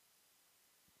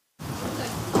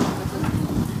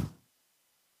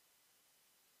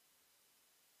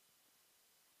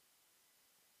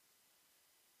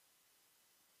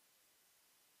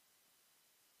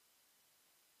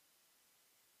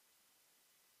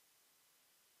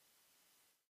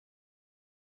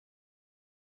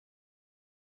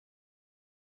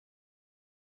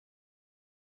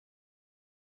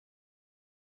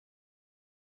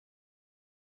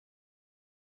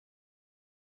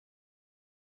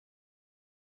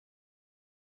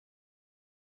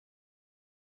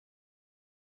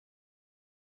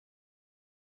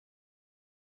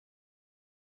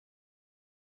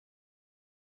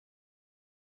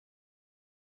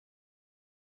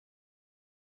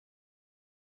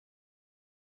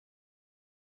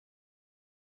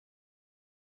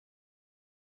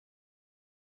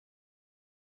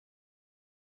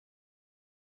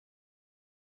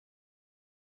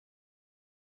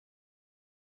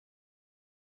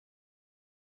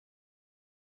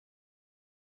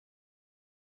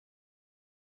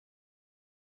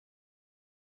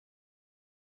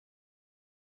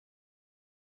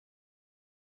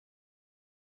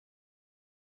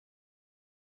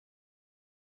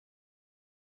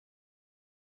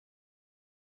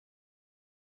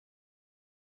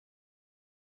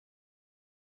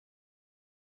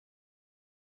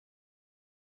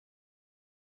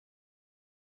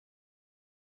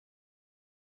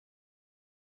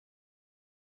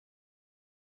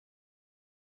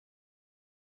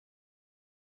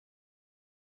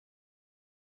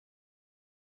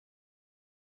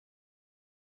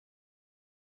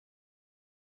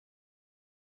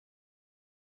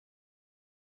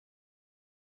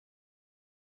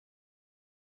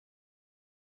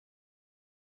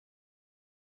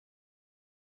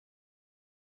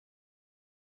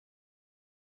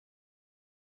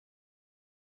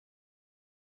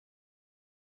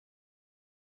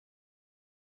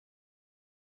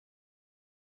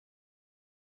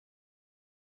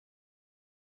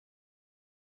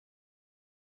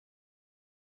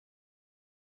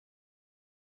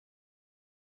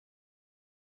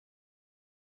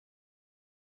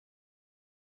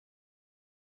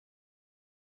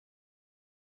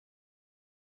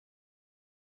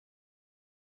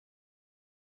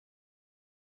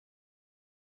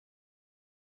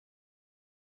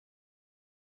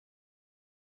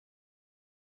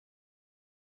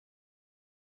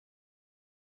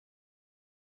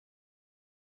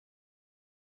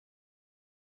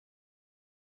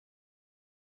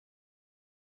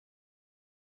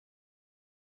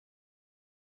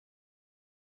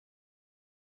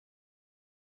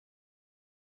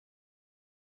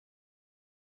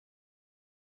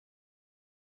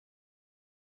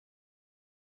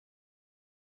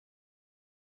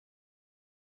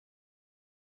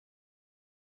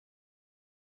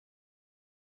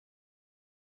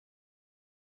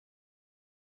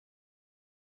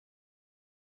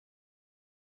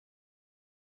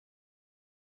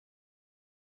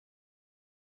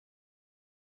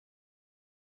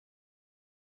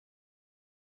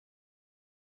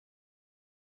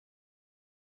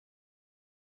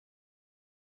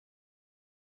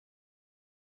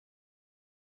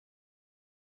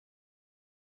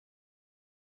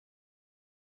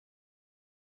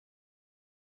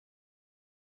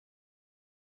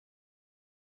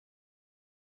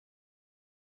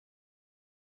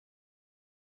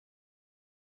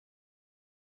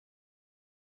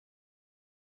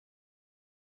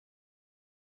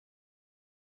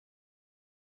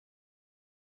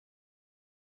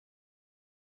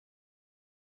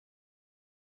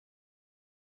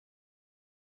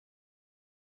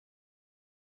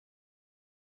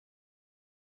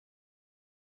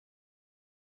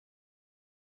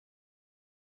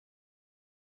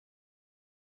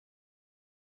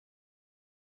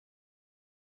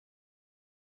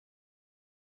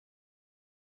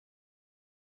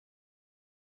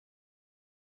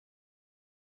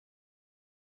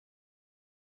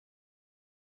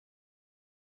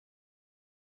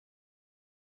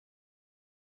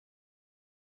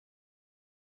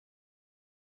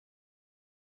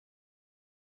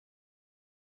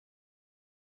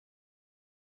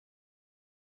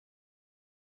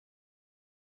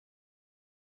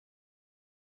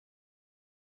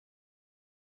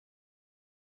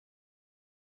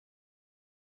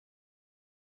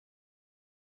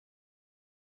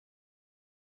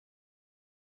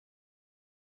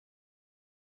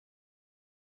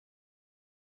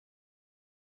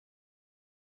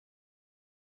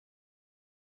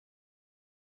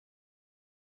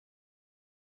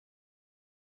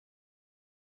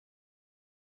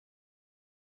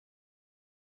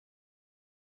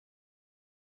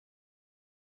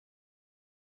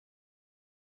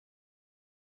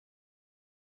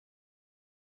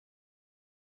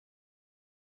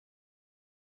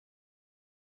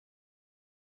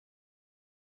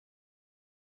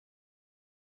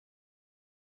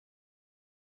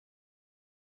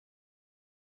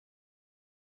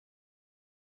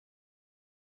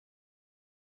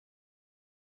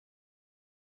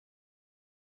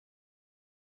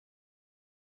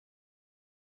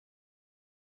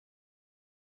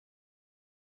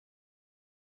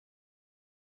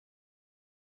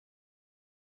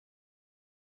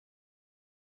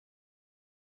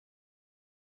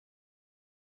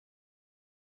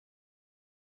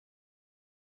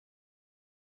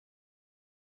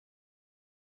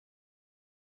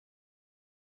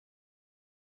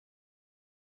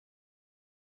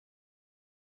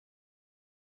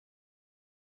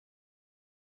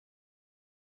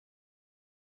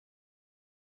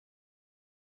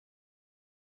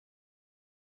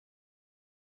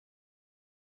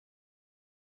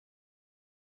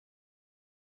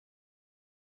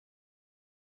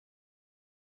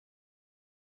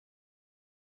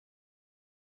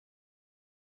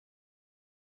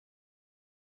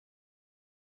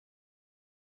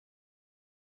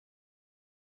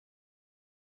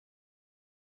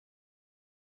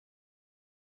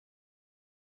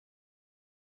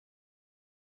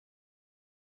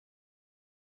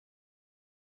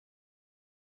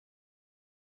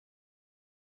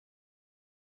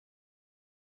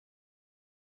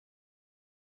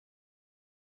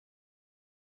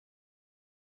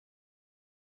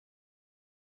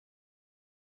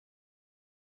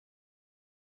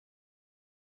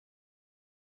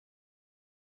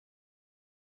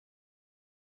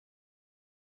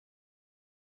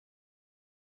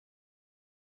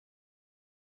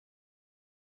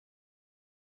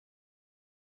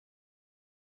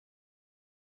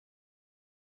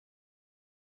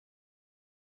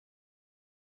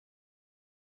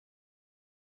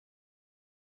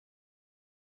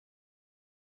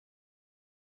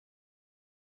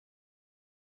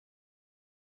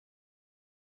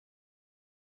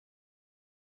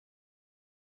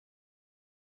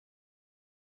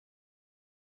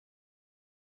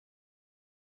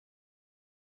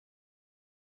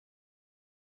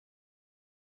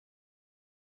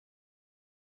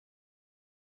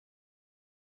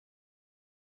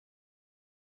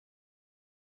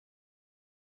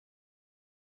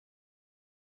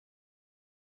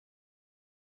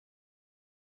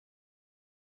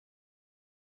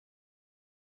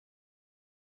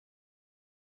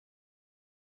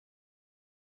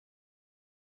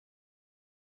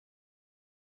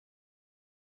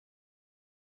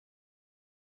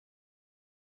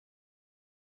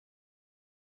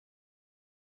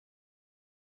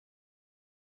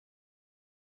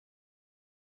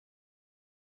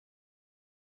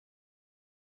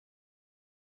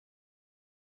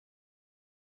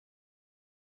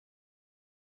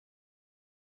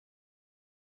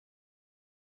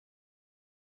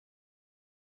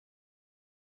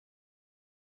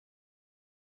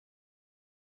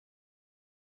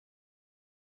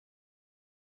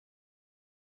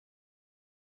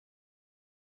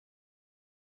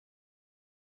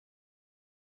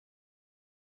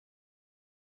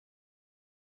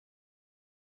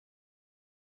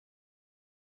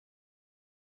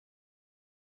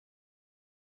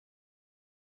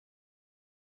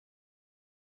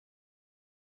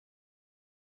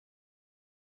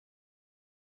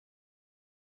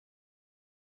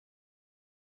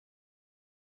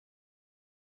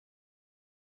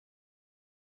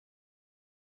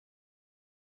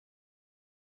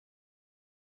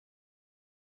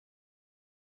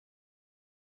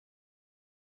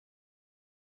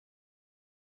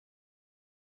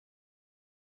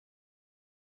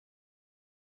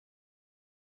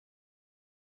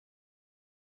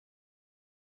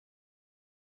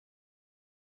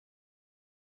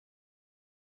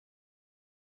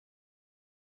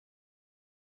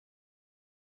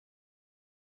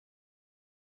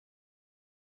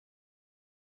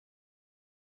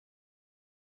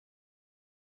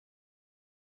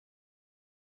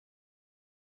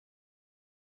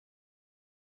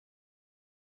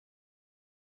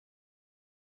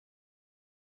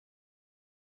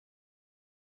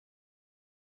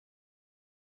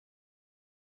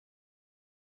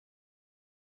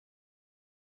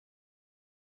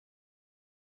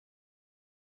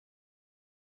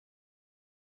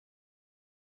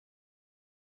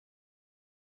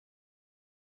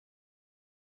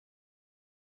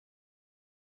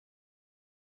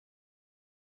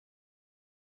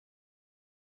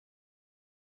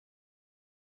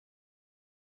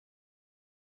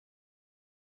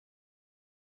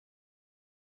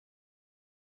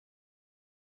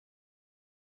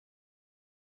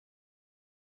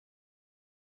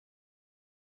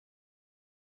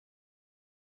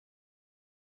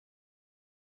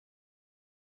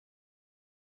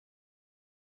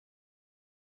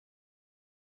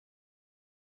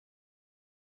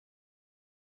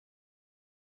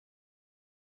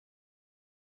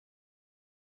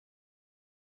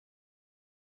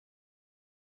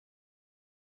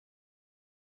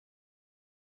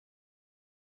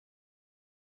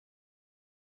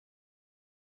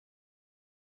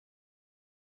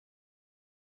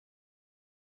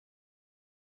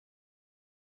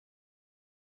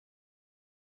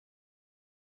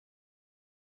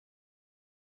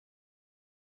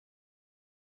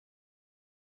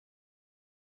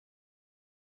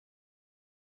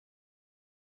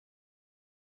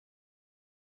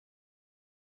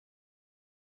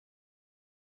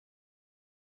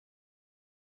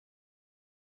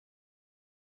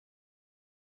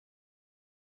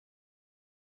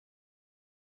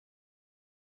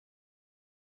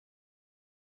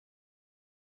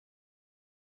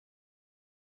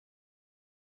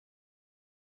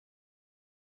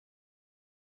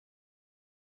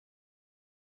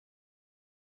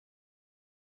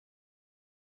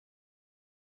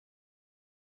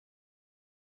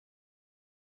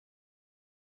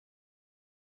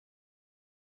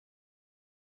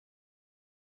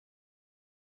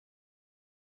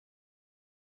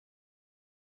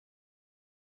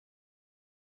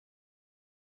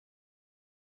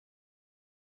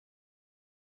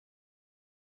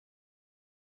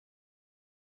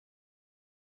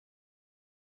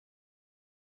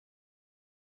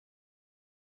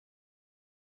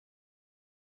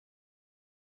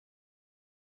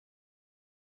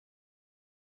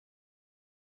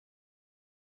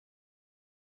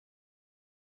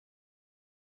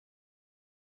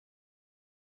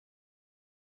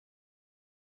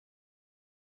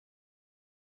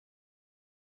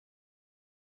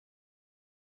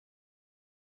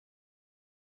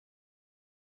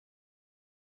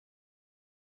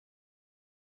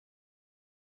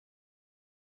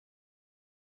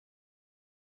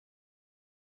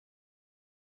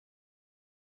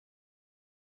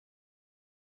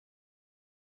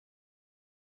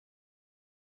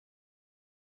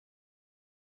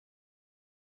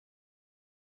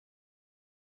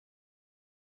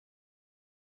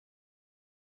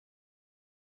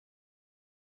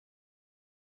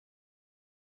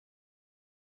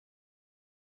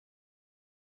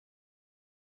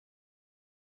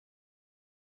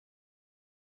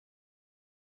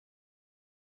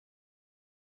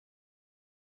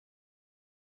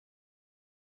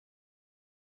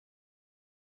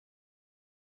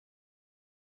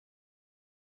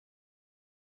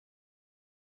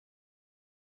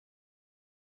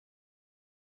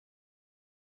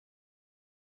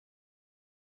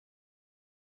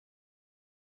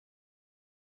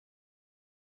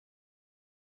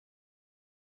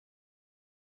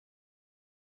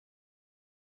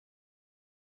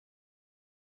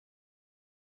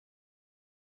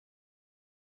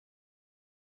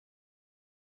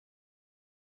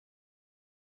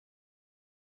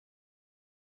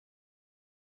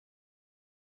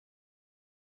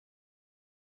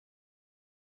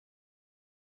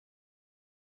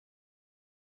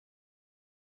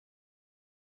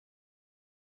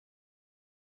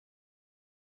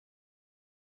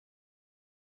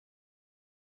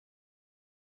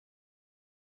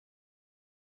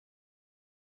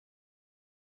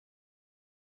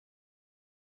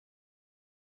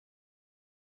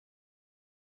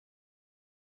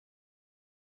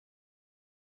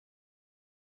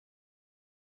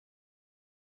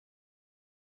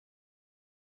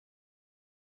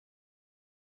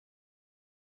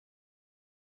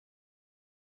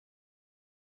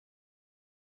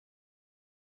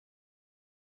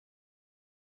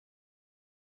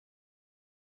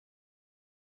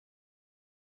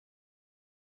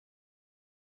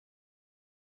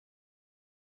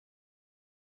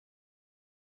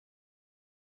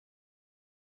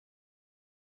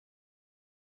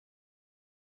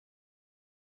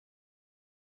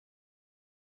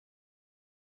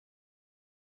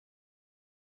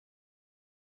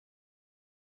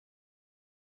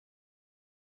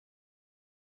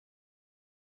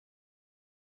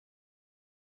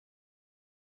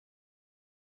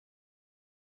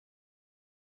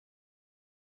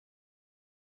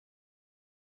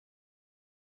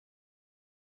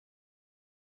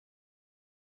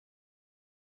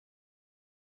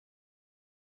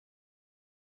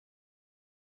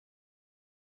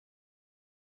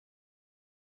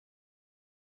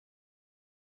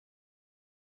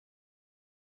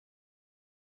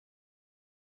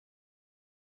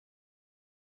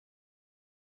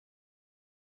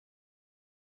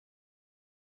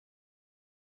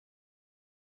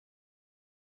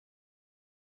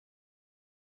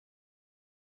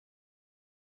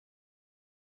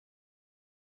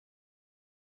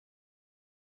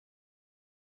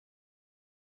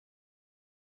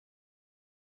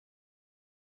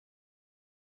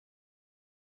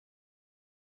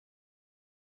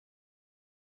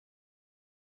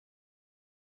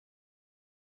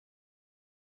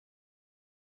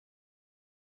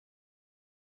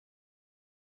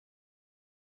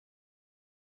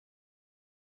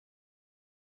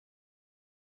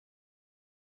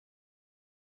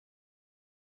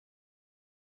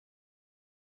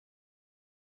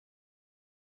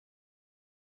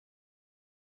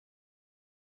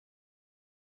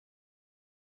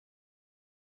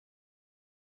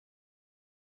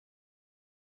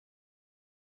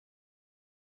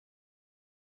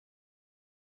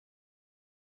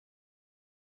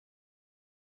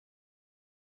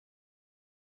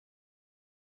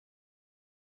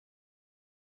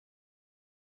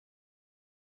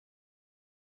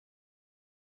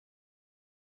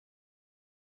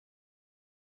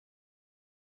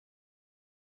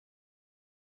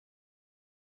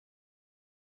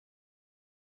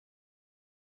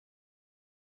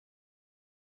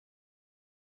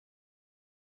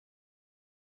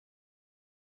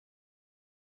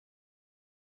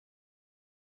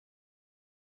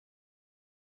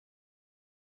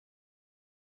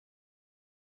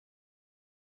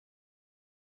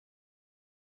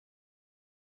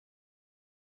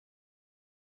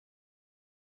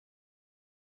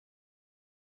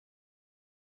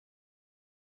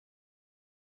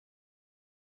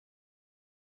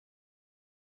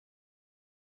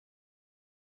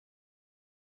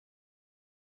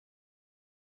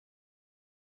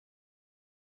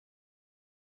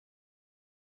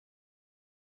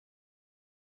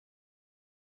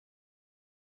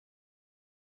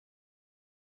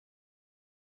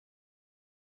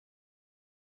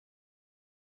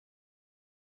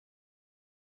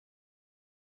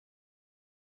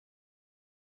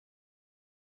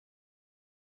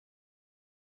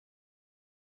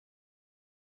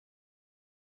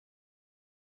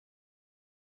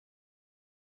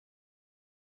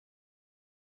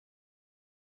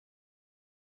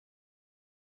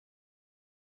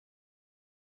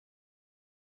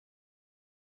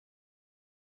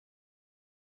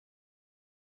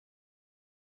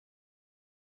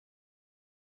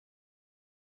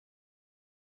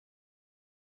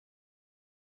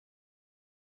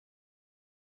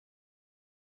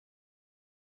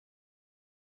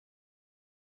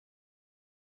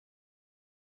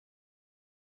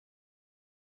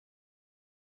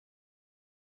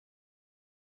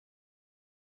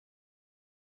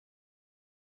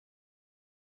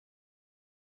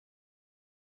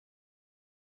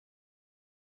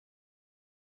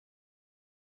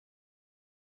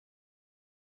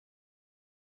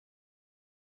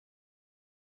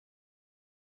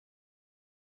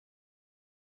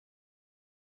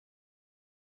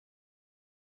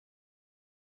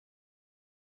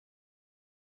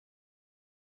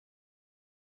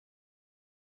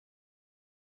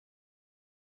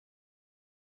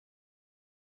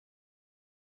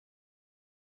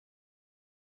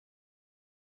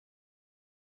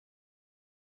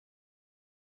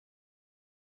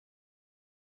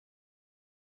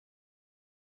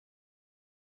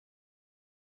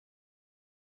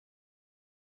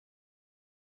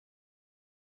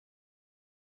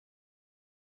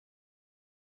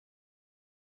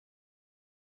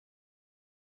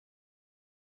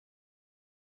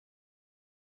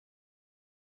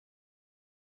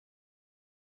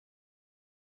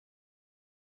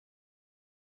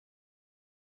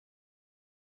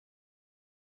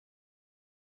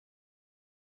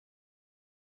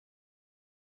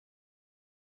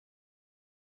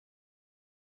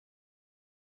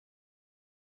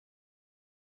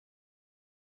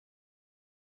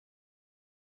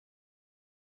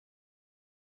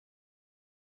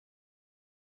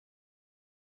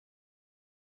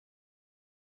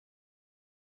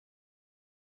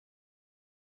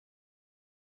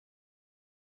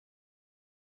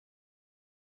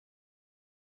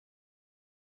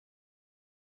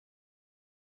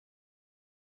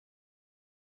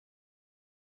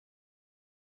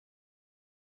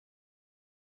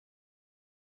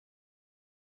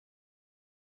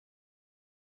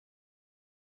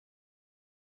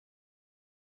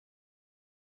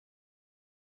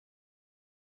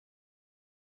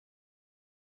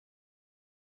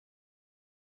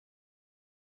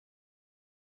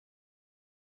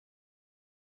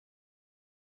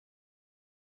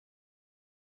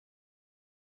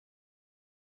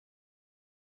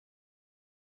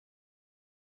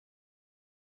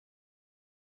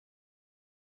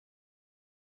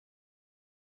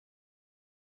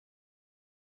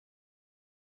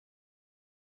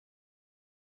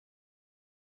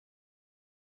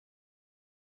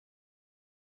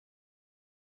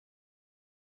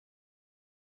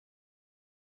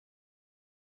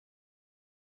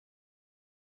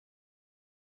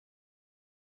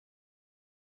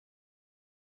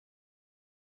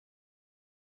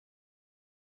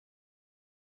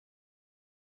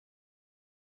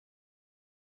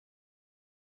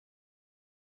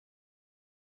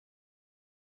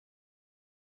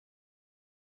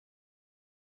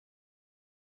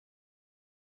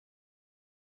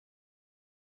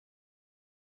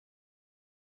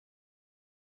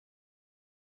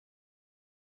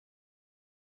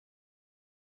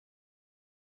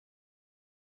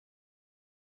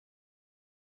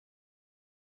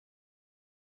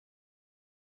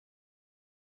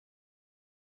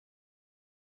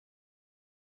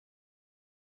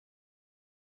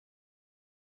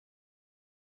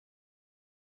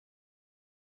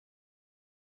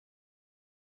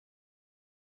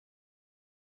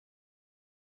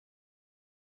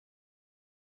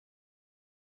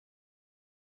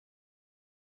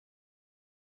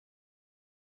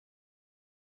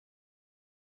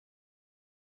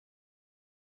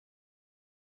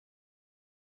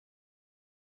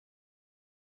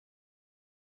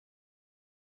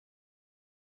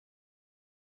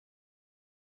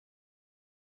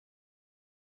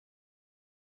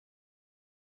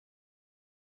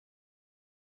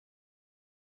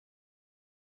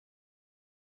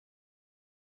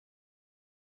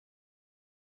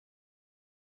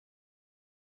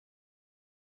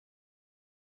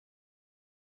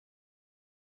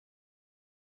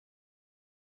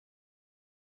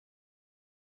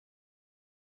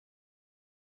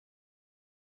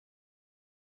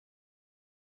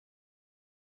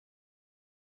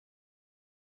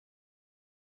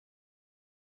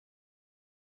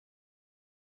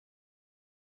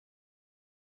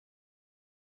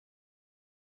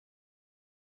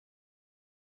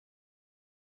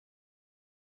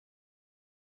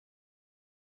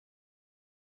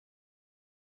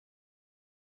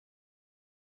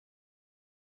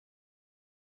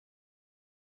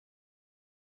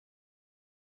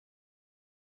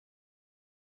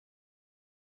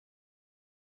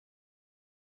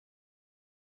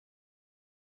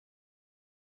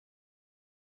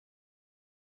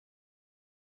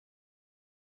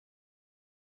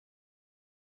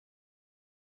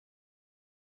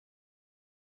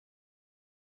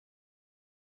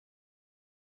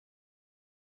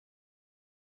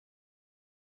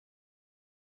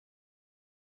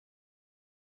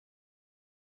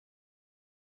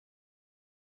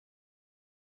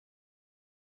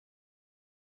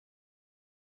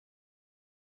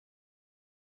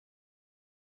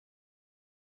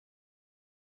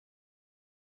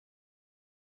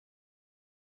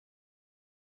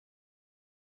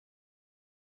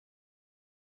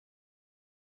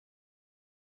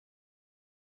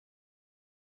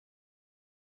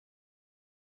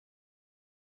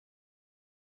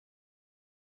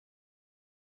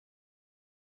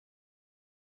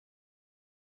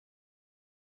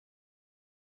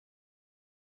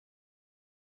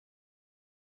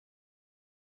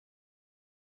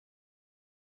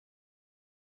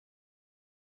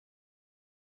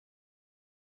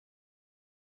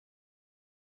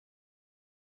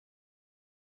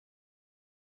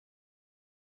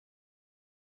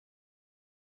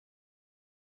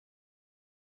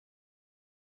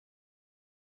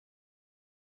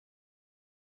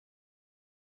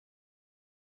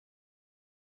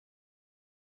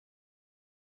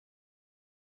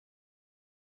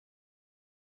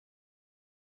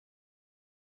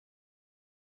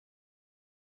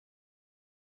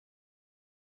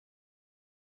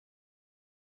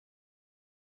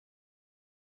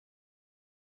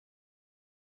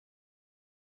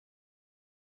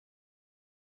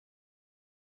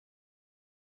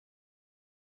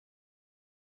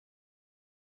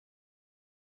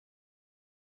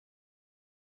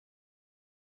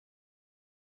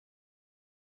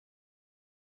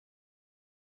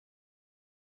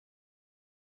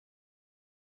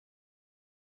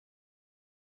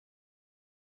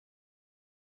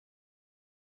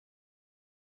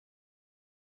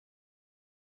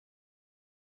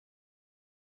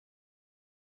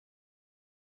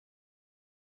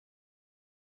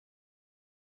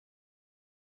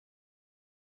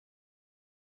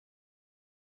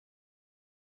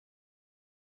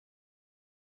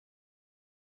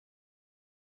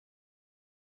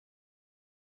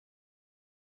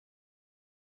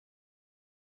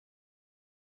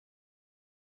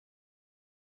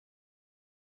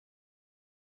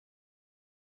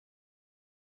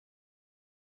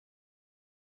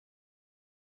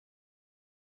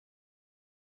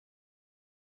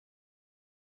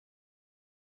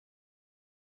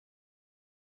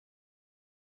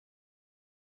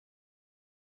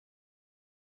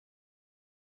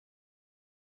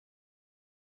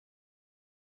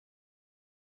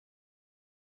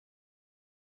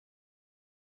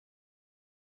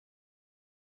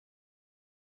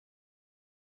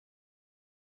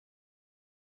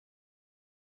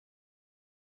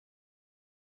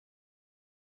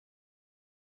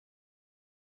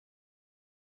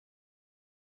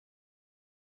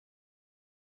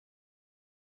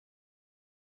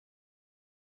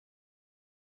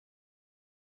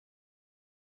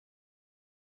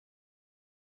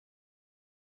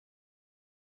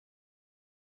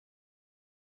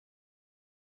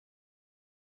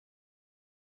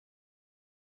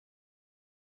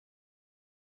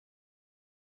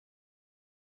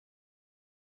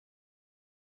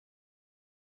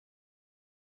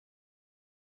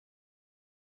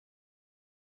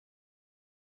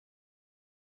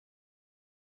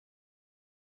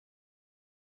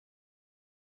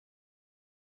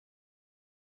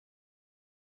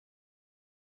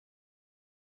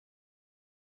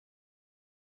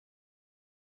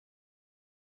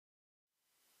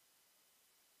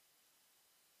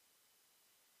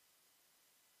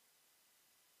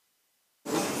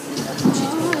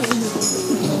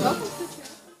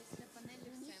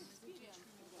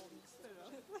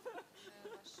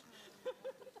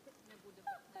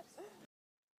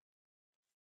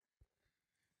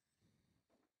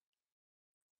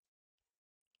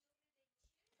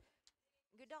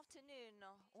 Good afternoon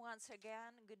once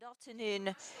again. Good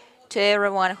afternoon to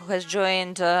everyone who has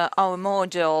joined our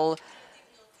module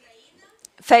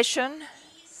Fashion.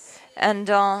 And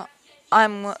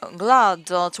I'm glad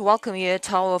to welcome you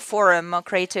at our forum,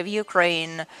 Creative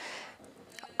Ukraine.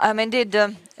 I'm indeed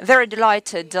very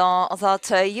delighted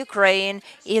that Ukraine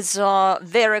is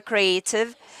very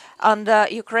creative, and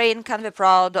Ukraine can be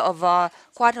proud of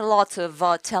quite a lot of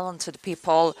talented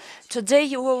people. Today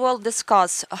we will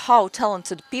discuss how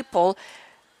talented people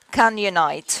can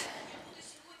unite.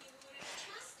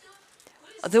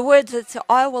 The word that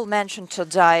I will mention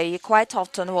today quite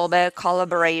often will be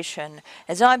collaboration,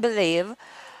 as I believe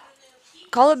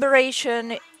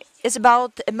collaboration is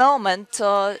about a moment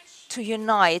to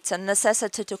unite and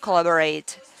necessity to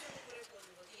collaborate.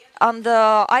 And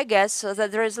I guess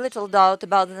that there is little doubt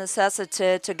about the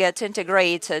necessity to get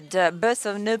integrated, both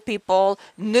of new people,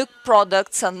 new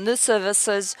products and new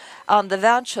services, and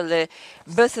eventually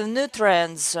both of new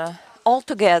trends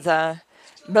altogether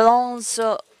belongs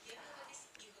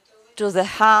to the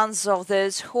hands of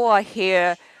those who are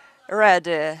here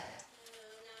ready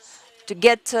to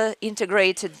get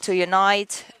integrated, to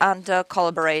unite and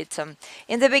collaborate.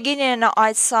 In the beginning,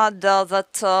 I said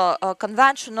that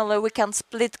conventionally we can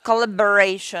split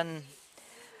collaboration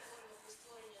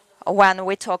when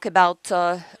we talk about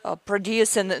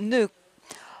producing new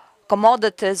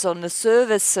commodities or new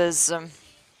services,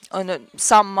 on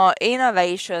some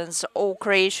innovations or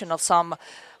creation of some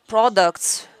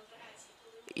products.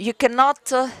 You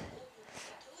cannot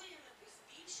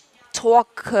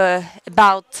talk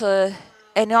about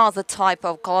any other type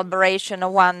of collaboration.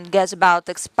 One gets about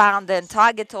expanding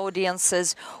target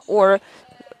audiences or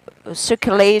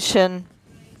circulation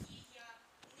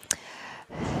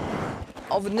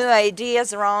of new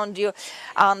ideas around you,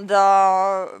 and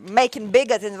making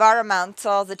bigger the environment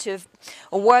that you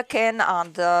work in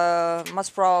and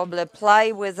must probably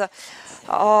play with.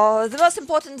 The most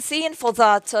important thing for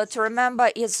that to remember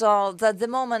is that the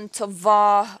moment of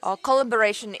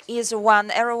collaboration is when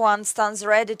everyone stands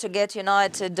ready to get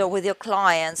united with your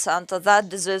clients, and that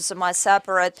deserves my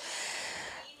separate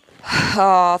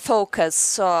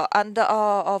focus. And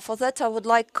for that I would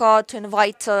like to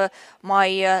invite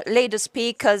my latest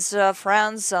speakers,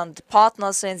 friends and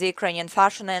partners in the Ukrainian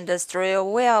fashion industry,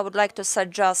 where I would like to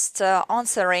suggest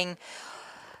answering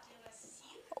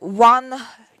one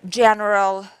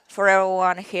general, for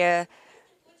everyone here,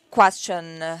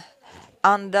 question.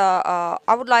 And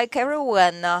I would like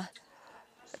everyone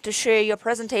to share your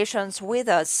presentations with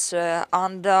us,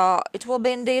 and it will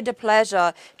be indeed a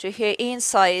pleasure to hear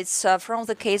insights from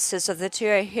the cases that you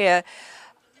are here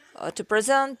to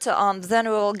present, and then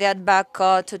we will get back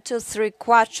to 2-3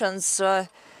 questions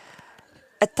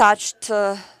attached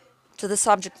to the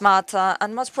subject matter,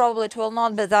 and most probably it will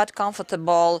not be that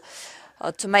comfortable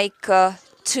to make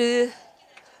too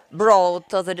broad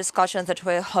the discussion that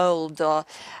we hold.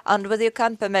 And with your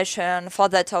kind permission, for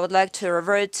that I would like to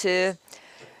revert to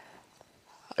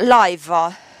live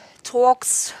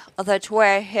talks that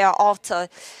were here after,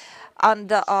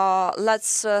 and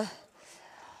let's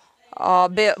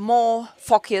be more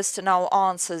focused in our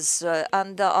answers,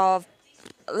 and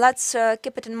let's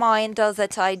keep it in mind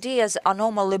that ideas are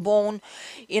normally born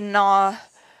in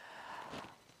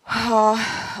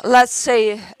let's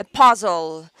say a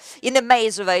puzzle, in a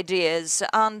maze of ideas,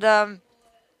 and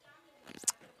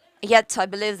yet I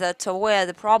believe that where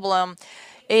the problem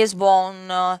is born,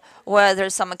 where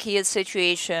there's some acute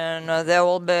situation, there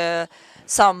will be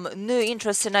some new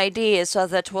interesting ideas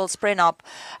that will spring up.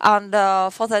 And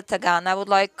for that, again, I would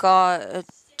like to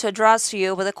address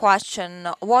you with a question.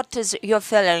 What is your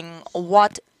feeling?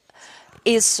 What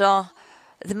is the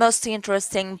most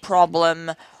interesting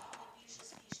problem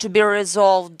to be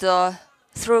resolved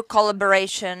through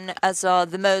collaboration as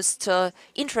the most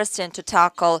interesting to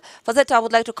tackle? For that, I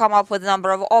would like to come up with a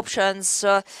number of options.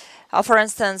 For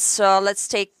instance, let's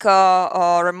take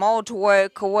remote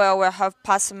work, where we have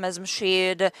pessimism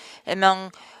shared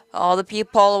among the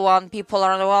people when people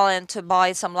are willing to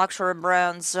buy some luxury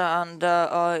brands, and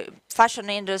fashion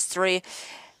industry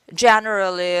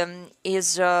generally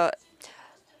is a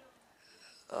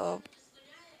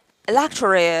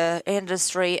luxury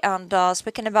industry. And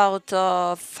speaking about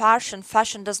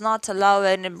fashion does not allow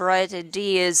any bright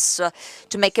ideas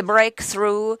to make a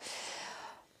breakthrough,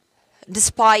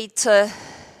 despite the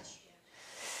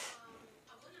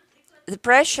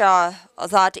pressure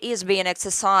that is being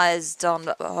exercised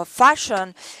on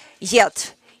fashion,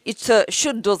 yet it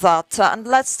should do that. And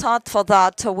let's start for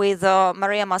that with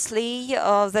Maria Masliy,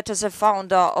 that is a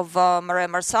founder of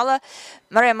MARSALA.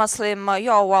 Maria Maksym,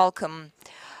 you are welcome.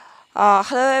 Hello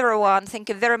everyone, thank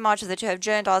you very much that you have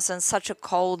joined us on such a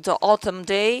cold autumn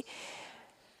day.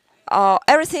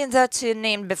 Everything that you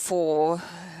named before,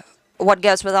 what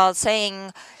goes without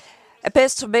saying,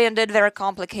 appears to be indeed very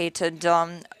complicated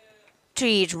to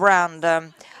each brand.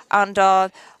 And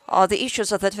the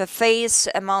issues that we face,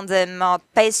 among them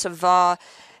pace of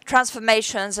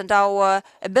transformations and our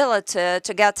ability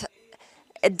to get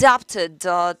adapted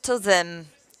to them,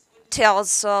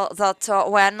 tells that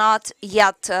we're not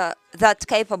yet that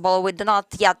capable, we do not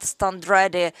yet stand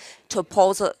ready to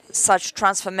oppose such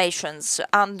transformations.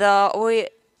 And we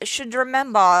should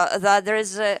remember that there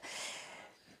is an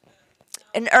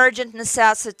urgent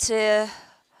necessity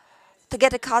to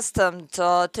get accustomed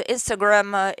to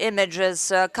Instagram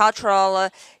images, cultural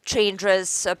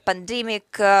changes,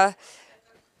 pandemic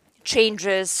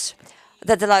changes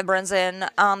that the life brings in,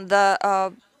 and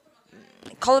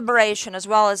collaboration as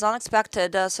well as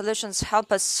unexpected solutions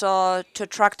help us to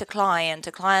attract a client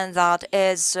that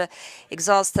is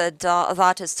exhausted,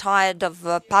 that is tired of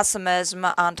pessimism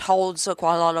and holds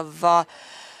quite a lot of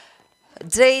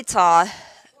data,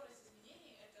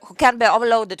 who can be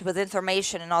overloaded with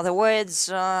information, in other words,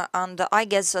 and I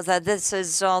guess that this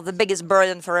is the biggest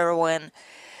burden for everyone.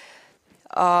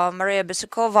 Marusya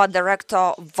Koval, director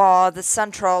of the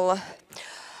Central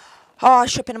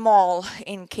shopping mall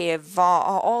in Kyiv.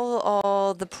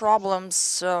 All the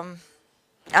problems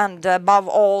and above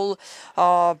all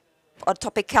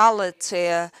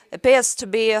topicality appears to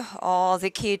be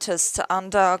the cutest,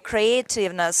 and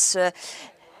creativeness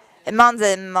among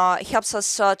them helps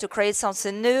us to create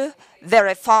something new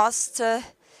very fast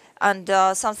and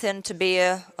something to be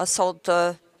sold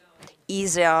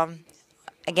easier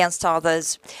against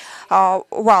others. In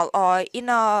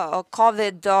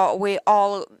COVID, we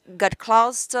all got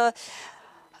closed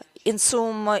in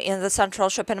Zoom in the Central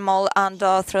Shopping Mall, and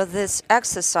through this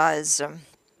exercise,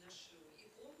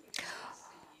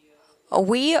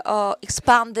 we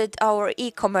expanded our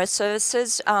e-commerce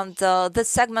services, and this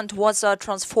segment was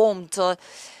transformed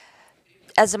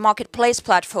as a marketplace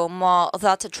platform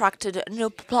that attracted new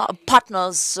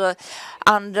partners,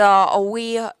 and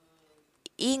we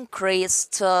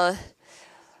increased the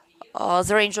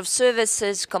range of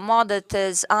services,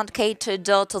 commodities, and catered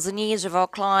to the needs of our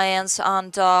clients.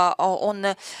 And on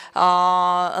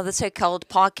the so-called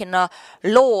parking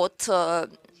lot,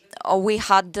 we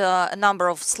had a number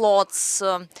of slots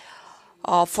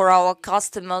for our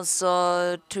customers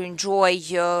to enjoy,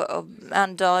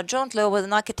 and jointly with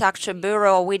an architecture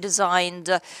bureau, we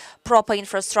designed proper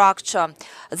infrastructure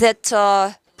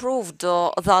that proved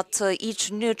that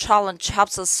each new challenge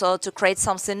helps us to create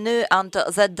something new, and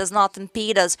that does not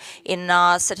impede us in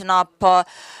setting up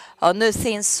new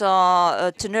things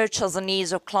to nurture the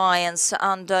needs of clients.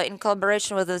 And in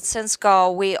collaboration with the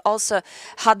Sinska, we also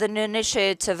had a new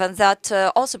initiative, and that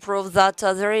also proved that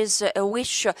there is a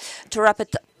wish to wrap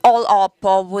it all up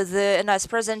with a nice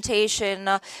presentation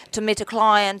to meet a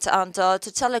client and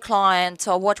to tell a client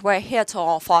what we're here to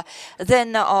offer.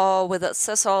 Then with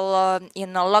Cecil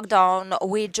in lockdown,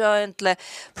 we jointly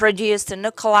produced a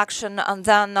new collection, and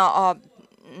then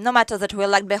no matter that we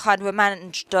lagged behind, we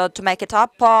managed to make it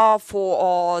up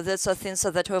for these things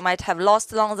that we might have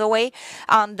lost along the way.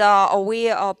 And we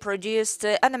produced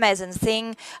an amazing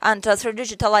thing, and through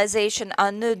digitalization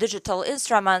and new digital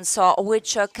instruments,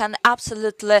 which can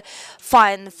absolutely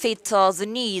fit the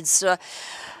needs,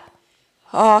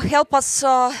 help us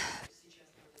to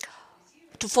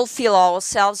fulfill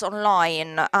ourselves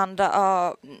online, and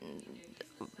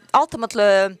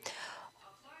ultimately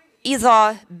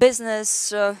either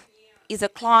business, either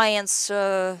clients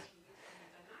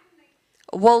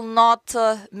will not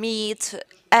meet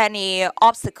any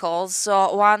obstacles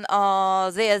when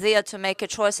they are there to make a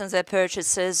choice in their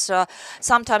purchases.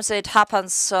 Sometimes it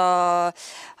happens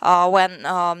when,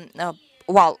 a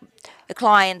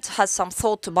client has some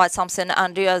thought to buy something,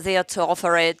 and you are there to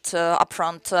offer it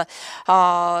upfront.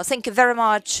 Thank you very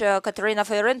much, Katerina,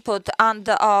 for your input. And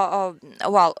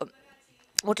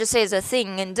what you say is a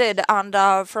thing, indeed, and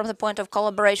from the point of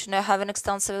collaboration, I have an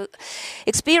extensive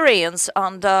experience,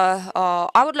 and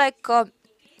I would like to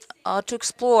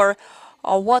explore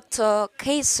what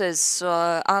cases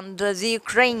and the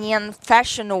Ukrainian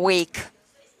Fashion Week,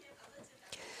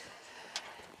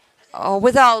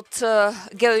 without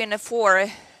going for,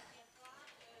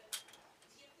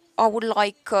 I would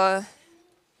like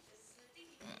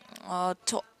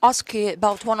to ask you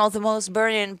about one of the most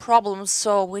burning problems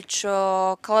which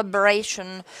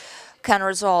collaboration can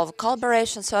resolve.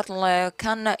 Collaboration certainly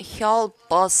can help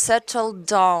settle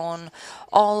down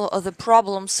all of the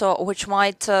problems which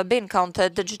might be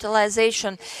encountered.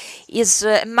 Digitalization is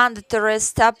a mandatory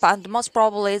step, and most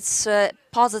probably it's a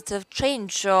positive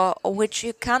change which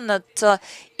you cannot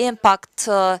impact.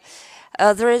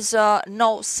 There is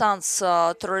no sense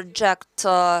to reject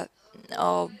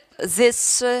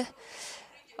this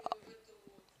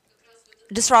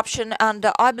disruption, and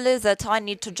I believe that I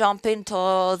need to jump into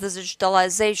the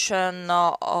digitalization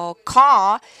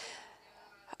car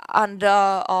and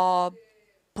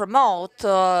promote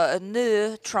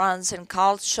new trends in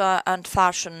culture and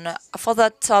fashion. For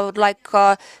that, I would like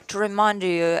to remind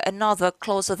you another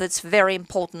clause that's very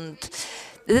important.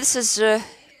 This is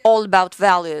all about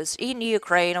values. In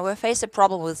Ukraine, we face a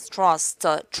problem with trust,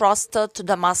 trust to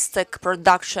domestic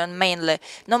production mainly,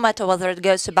 no matter whether it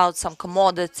goes about some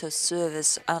commodity or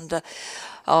service. And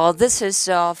this is,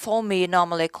 for me,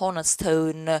 normally a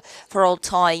cornerstone for all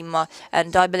time.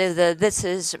 And I believe that this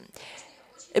is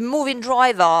a moving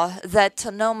driver that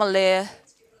normally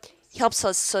helps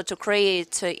us to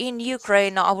create. In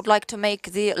Ukraine, I would like to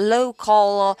make the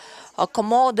local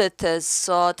commodities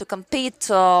to compete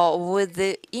with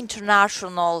the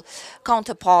international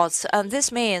counterparts. And this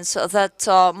means that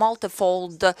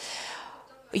multifold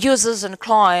users and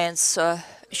clients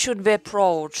should be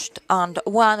approached, and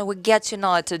when we get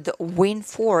united, we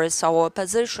enforce our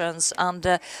positions.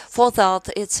 And for that,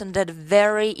 it's indeed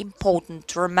very important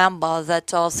to remember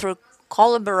that through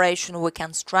collaboration we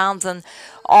can strengthen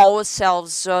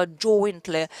ourselves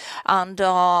jointly, and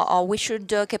we should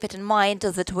keep it in mind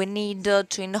that we need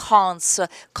to enhance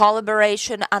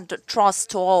collaboration and trust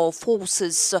to our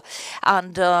forces,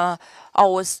 and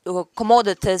our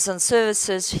commodities and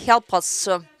services help us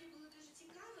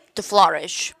to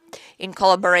flourish in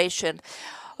collaboration.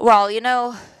 Well, you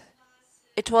know,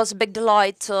 it was a big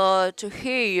delight to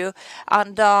hear you,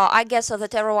 and I guess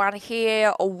that everyone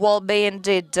here will be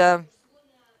indeed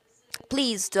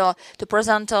pleased to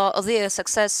present their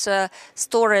success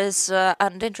stories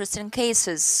and interesting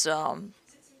cases.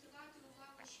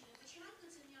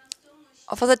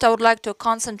 For that, I would like to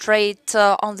concentrate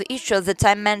on the issue that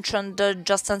I mentioned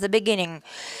just in the beginning.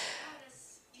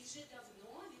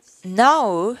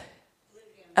 Now,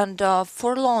 and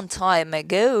for a long time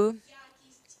ago,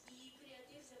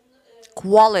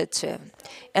 quality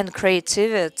and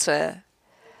creativity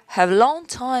have long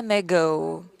time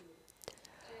ago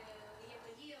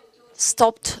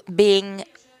stopped being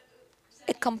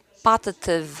a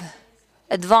competitive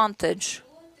advantage.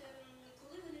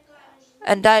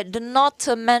 And I do not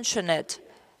mention it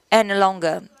any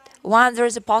longer. When there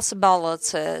is a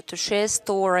possibility to share a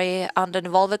story and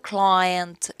involve a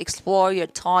client, explore your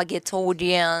target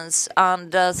audience,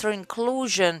 and through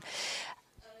inclusion,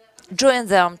 join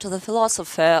them to the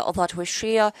philosophy that we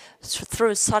share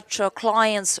through such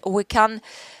clients, we can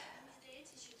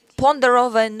ponder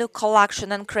over a new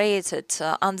collection and create it.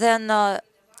 And then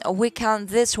we can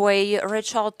this way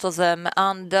reach out to them,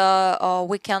 and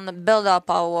we can build up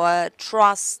our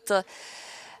trust,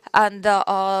 and we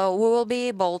will be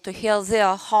able to hear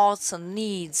their hearts and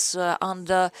needs.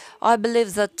 And I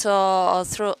believe that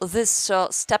through these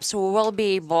steps we will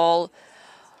be able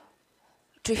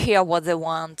to hear what they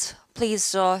want.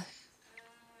 Please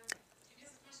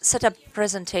set up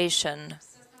presentation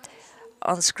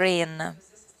on screen.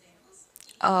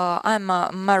 I'm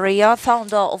Maria,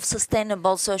 founder of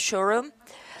Sustainable Showroom,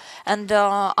 and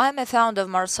I'm a founder of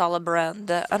MARSALA brand.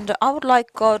 And I would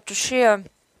like to share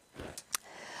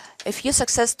a few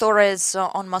success stories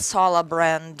on MARSALA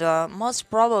brand.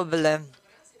 Most probably,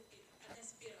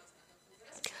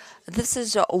 this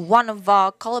is one of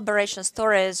our collaboration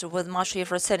stories with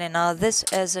Masliy. This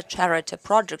is a charity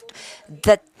project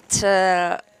that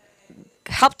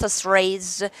helped us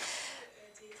raise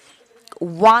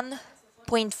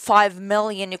 1.5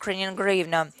 million Ukrainian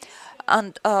hryvnia.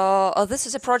 And this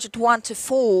is a project 1 to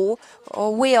 4,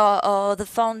 where the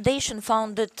foundation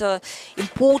found it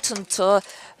important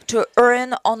to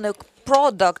earn on a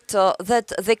product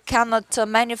that they cannot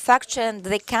manufacture and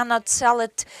they cannot sell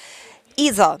it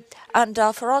either. And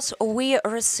for us, we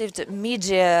received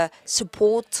media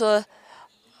support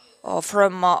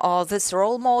from this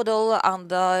role model, and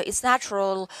it's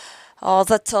natural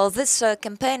that this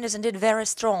campaign is indeed very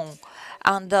strong.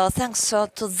 And thanks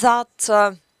to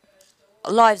that,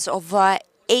 lives of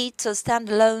 8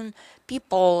 standalone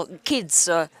people, kids,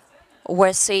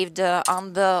 were saved,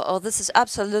 and this is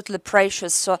absolutely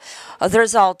precious, the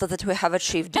result that we have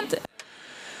achieved.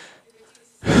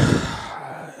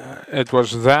 It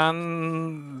was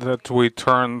then that we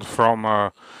turned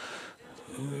from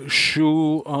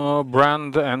shoe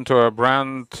brand into a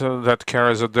brand that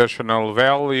carries additional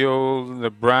value, the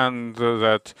brand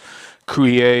that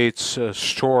creates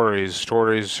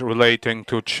stories relating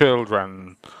to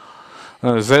children.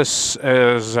 This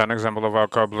is an example of our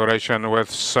collaboration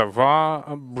with Sava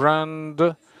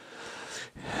brand.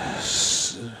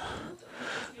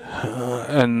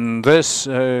 In this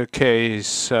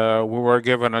case, we were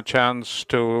given a chance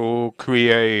to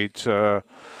create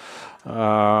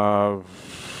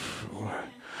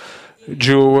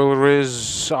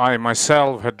jewelries. I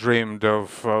myself had dreamed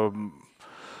of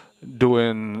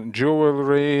doing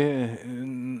jewelry,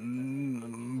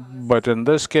 but in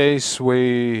this case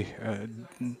we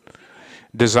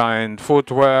designed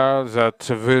footwear that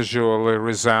visually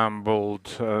resembled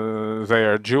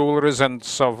their jewelries, and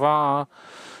Sava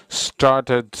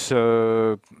started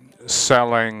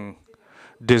selling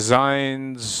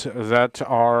designs that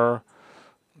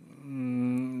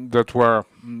were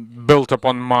built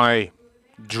upon my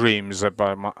dreams.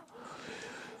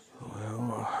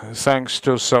 Thanks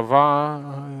to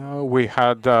Sava, we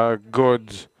had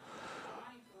good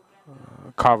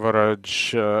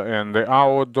coverage in the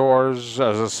outdoors.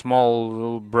 As a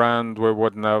small brand, we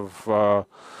wouldn't have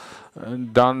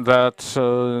done that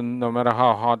no matter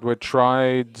how hard we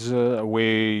tried.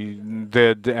 We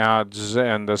did ads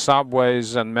in the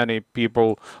subways, and many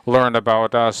people learned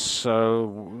about us,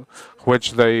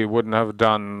 which they wouldn't have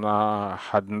done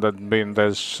hadn't it been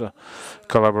this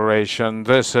collaboration.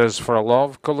 This is for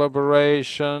love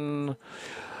collaboration.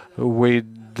 We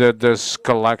did this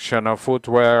collection of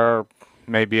footwear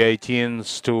maybe 18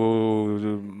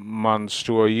 months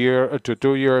to a year to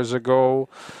 2 years ago.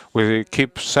 We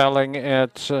keep selling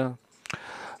it.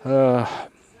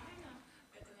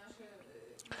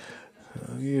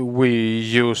 We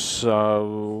use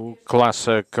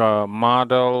classic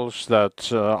models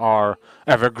that are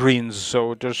evergreens,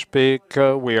 so to speak.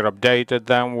 We updated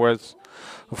them with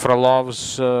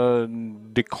Frolov's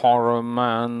decorum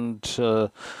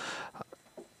and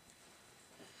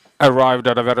arrived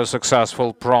at a very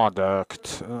successful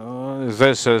product.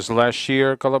 This is last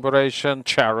year collaboration,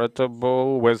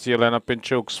 charitable, with Yelena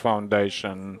Pinchuk's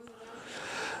foundation.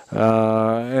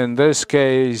 In this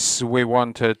case, we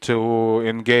wanted to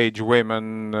engage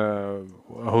women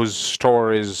whose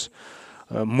stories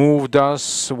moved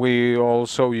us. We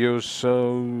also use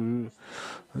the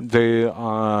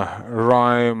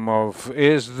rhyme of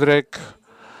Izdrik,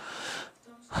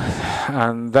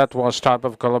 and that was type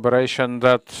of collaboration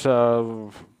that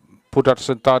put us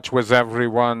in touch with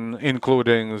everyone,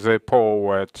 including the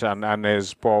poet and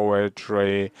his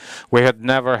poetry. We had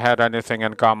never had anything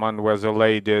in common with the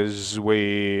ladies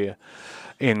we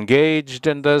engaged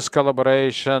in this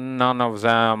collaboration. None of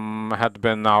them had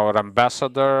been our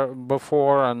ambassador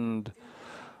before, and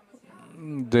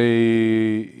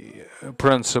the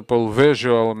principal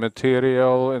visual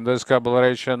material in this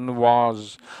collaboration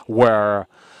were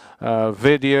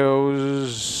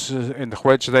videos in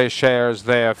which they share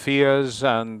their fears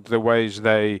and the ways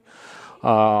they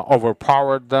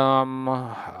overpowered them.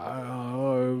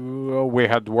 We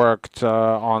had worked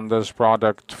on this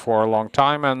product for a long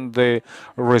time, and the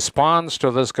response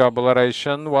to this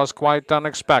collaboration was quite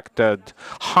unexpected.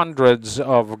 Hundreds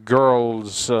of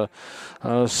girls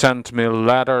sent me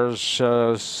letters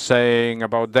saying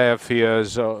about their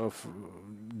fears,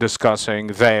 discussing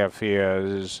their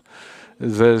fears.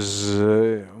 This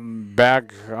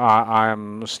bag,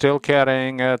 I'm still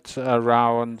carrying it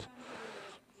around.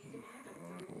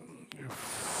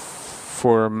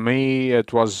 For me,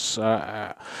 it was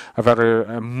a very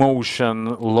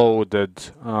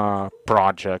emotion-loaded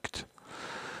project.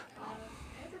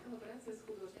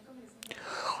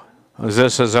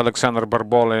 This is Alexander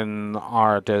Barbolin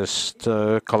artist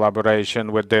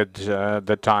collaboration we did at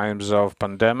the times of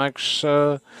pandemics.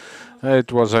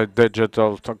 It was a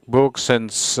digital book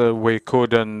since we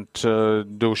couldn't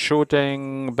do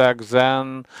shooting back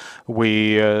then.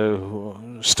 We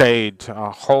stayed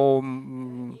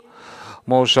home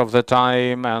most of the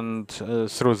time, and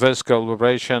through this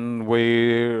collaboration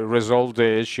we resolved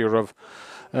the issue of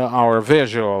our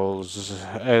visuals.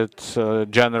 It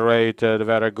generated a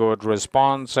very good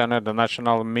response, and the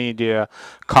national media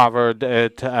covered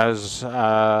it as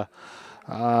a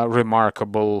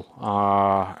remarkable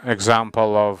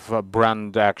example of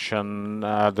brand action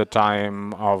at the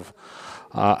time of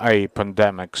a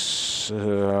pandemic.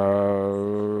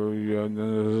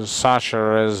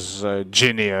 Sasha is a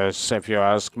genius, if you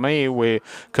ask me. We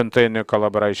continue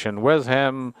collaboration with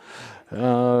him.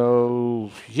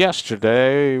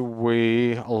 Yesterday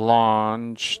we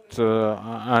launched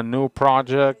a new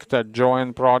project, a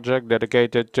joint project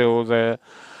dedicated to the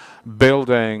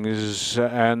buildings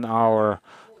in our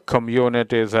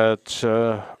community that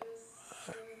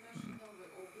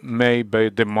may be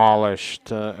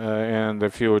demolished in the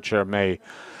future, may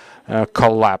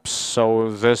collapse.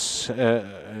 So this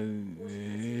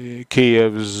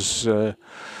Kyiv's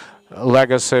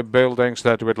legacy buildings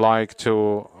that we'd like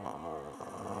to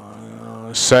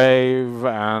save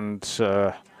and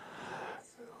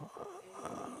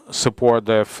support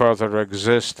their further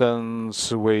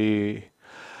existence. We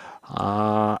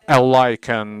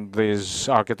liken these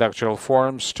architectural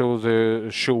forms to the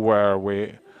shoewear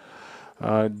we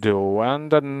do.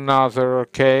 And another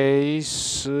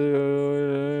case,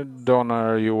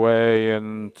 Donor UA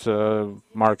and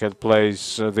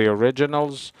Marketplace, the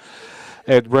originals.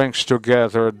 It brings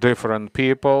together different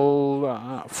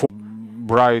people for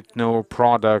bright new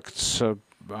products,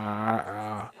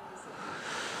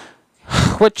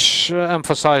 which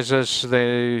emphasizes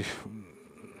the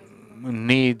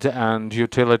need and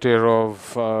utility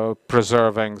of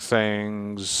preserving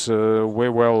things. We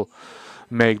will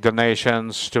make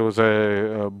donations to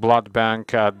the blood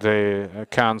bank at the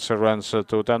Cancer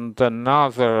Institute, and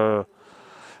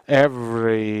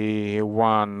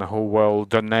everyone who will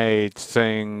donate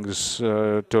things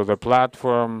to the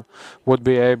platform would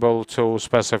be able to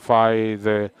specify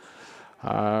the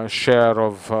share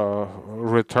of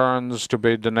returns to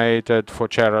be donated for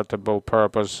charitable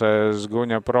purposes.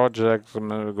 Gunya Project,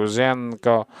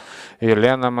 Guzenko,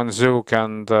 Elena Manzuk,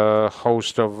 and a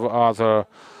host of other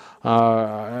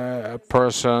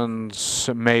persons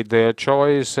made their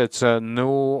choice. It's a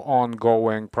new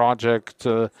ongoing project,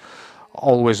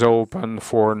 always open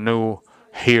for new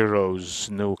heroes,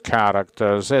 new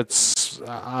characters. It's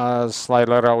a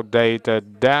slightly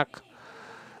outdated deck.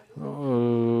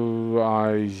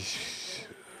 I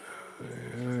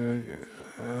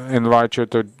invite you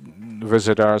to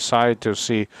visit our site to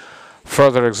see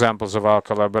further examples of our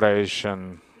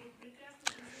collaboration.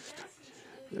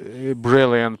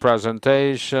 Brilliant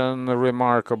presentation,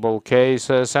 remarkable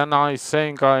cases, and I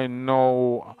think I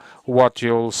know what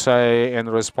you'll say in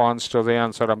response to the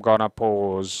answer I'm gonna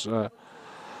pose.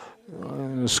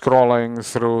 Scrolling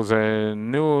through the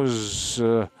news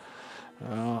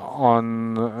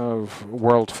on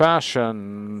world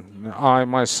fashion, I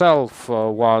myself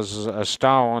was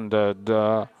astounded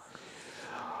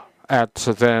at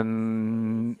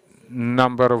the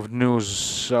number of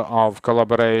news of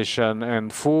collaboration in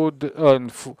food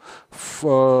and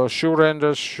shoe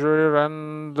industry,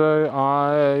 and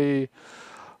I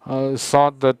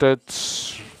thought that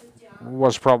it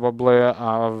was probably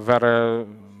a very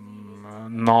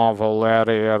novel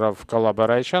area of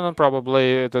collaboration, and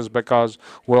probably it is because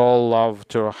we all love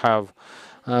to have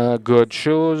good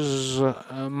shoes.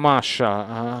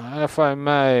 Masha, if I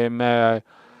may I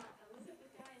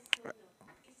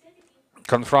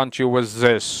confront you with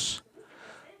this?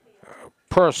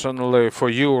 Personally, for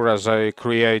you as a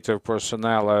creative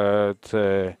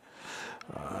personality,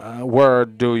 where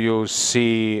do you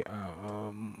see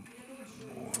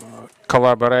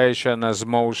collaboration as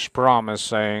most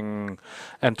promising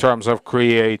in terms of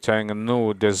creating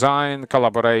new design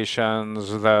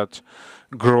collaborations that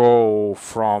grow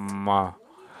from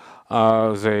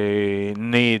the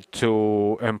need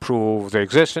to improve the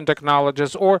existing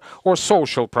technologies, or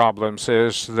social problems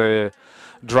is the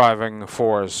driving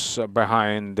force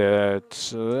behind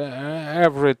it?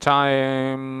 Every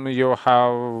time you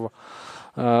have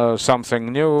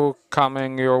something new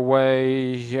coming your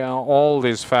way, all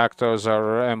these factors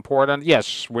are important.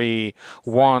 Yes, we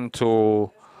want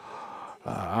to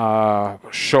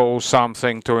show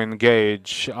something to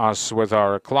engage us with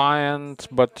our client,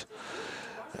 but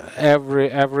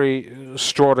every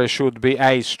story should be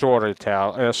a story.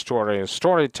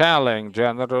 Storytelling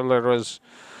generally is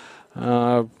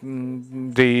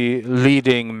the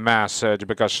leading message,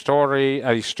 because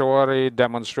a story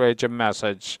demonstrates a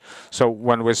message. So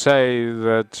when we say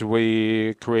that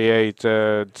we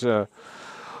created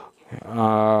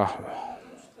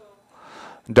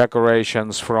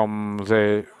decorations from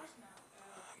the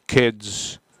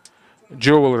kids'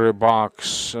 jewelry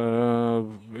box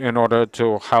in order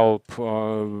to help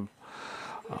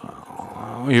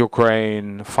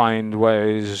Ukraine find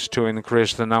ways to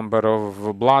increase the number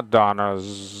of blood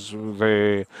donors.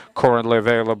 The currently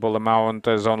available amount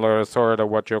is only a third of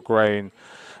what Ukraine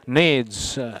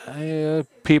needs.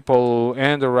 People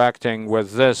interacting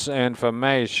with this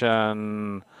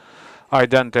information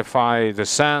identify the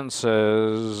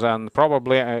senses, and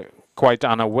probably quite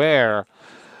unaware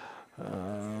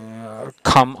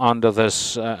come under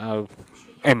this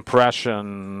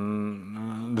impression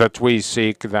that we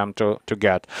seek them to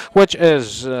get, which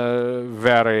is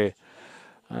very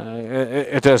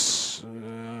it is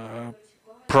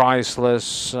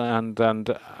priceless and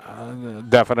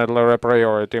definitely a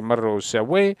priority. Marusya,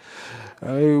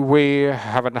 we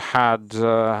haven't had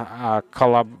a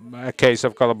case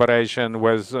of collaboration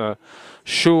with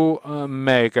shoe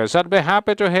makers. I'd be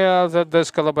happy to hear that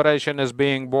this collaboration is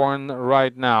being born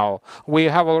right now. We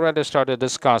have already started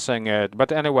discussing it.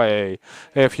 But anyway,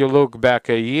 if you look back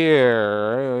a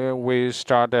year, we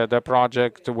started a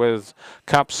project with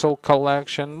capsule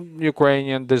collection,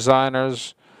 Ukrainian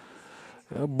designers.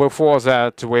 Before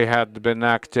that, we had been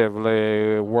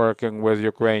actively working with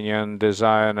Ukrainian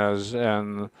designers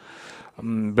and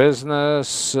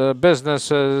businesses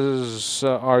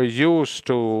are used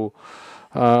to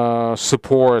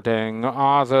supporting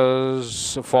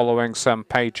others, following some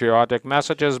patriotic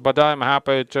messages, but I'm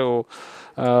happy to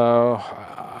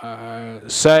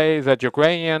say that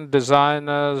Ukrainian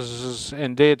designers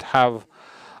indeed have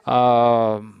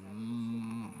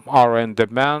are in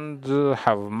demand,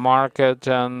 have market,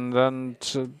 and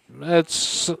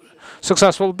it's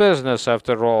successful business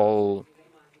after all.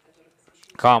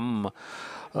 Come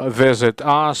visit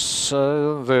us.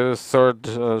 The third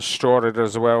store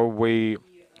is where we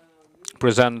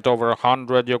present over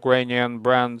 100 Ukrainian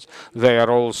brands. They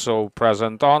are also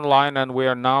present online, and we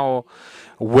are now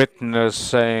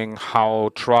witnessing how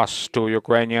trust to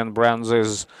Ukrainian brands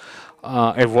is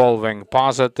evolving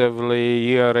positively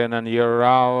year in and year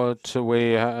out.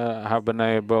 We have been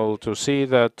able to see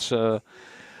that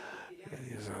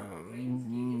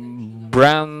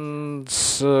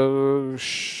brands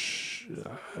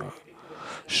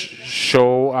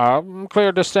show a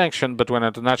clear distinction between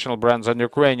international brands and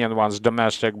Ukrainian ones,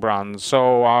 domestic brands.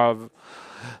 So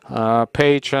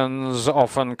patrons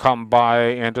often come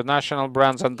by international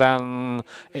brands and then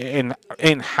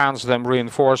enhance them,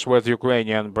 reinforce with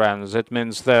Ukrainian brands. It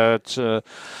means that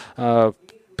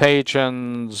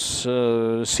patrons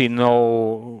see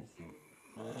no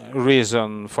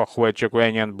reason for which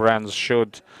Ukrainian brands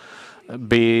should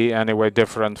be anyway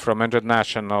different from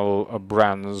international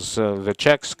brands. The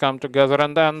checks come together,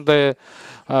 and then the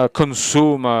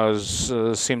consumers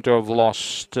seem to have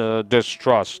lost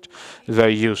distrust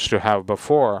they used to have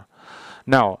before.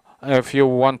 Now, if you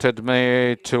wanted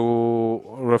me to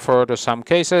refer to some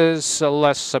cases,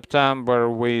 last September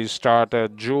we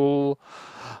started Jewel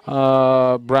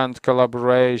brand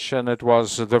collaboration. It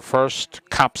was the first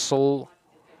capsule,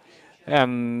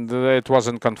 and it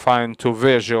wasn't confined to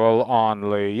visual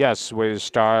only. Yes, we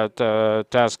start a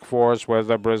task force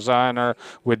with a designer.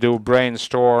 We do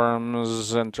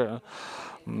brainstorms and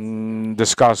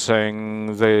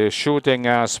discussing the shooting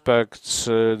aspects,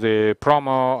 the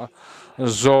promo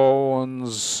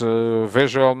zones,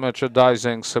 visual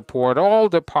merchandising support. All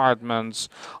departments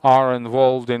are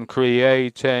involved in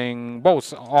creating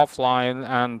both offline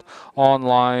and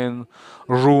online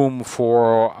room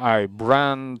for a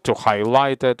brand to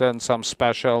highlight it in some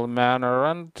special manner,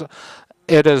 and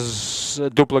it is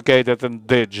duplicated in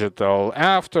digital.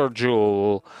 After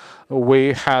Jewel,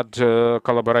 we had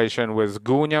collaboration with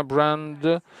Gunya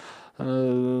brand.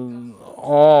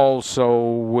 Also,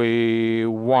 we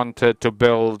wanted to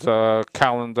build a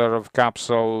calendar of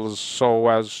capsules so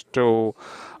as to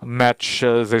match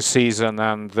the season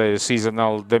and the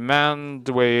seasonal demand.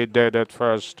 We did it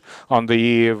first on the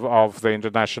eve of the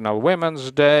International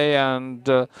Women's Day and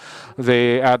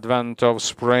the advent of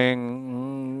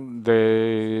spring.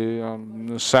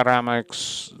 The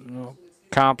ceramics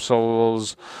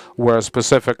capsules were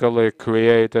specifically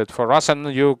created for us,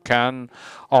 and you can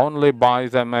only buy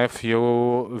them if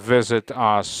you visit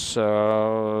us.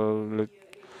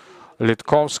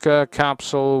 Litkovskaya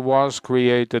capsule was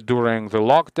created during the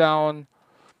lockdown.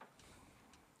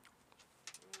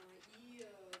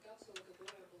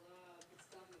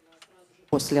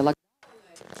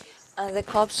 The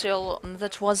capsule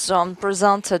that was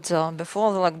presented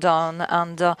before the lockdown,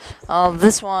 and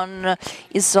this one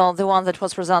is the one that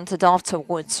was presented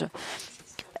afterwards.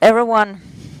 Everyone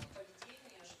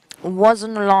was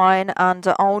online, and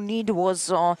our need was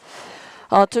to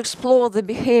explore the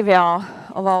behavior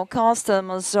of our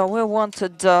customers. We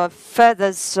wanted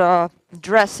feathers,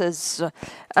 dresses,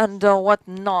 and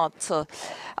whatnot.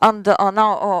 And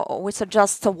now we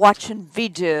suggest watching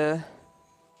video.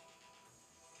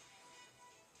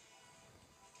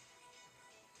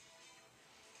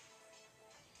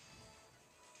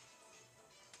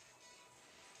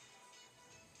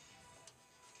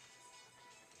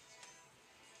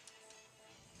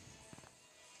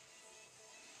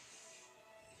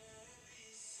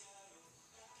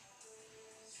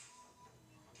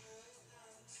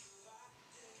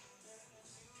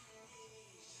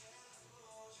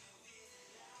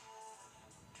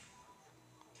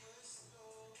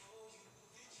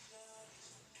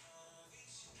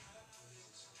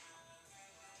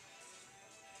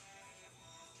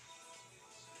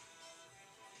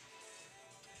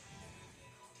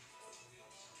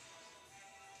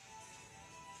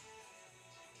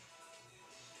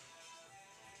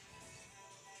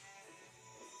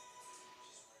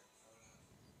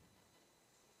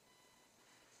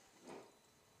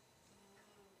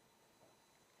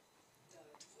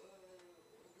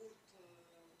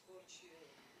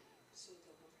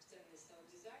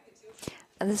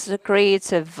 This is a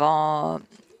creative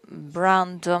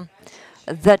brand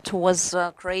that was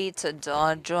created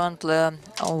jointly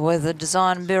with the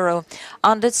design bureau.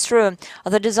 And it's true,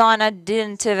 the designer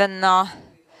didn't even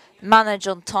manage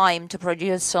on time to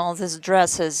produce all these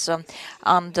dresses,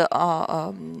 and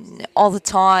all the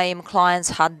time clients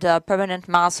had permanent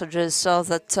messages so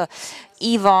that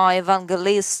Eva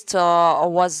Evangelist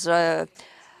was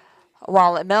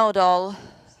well, a model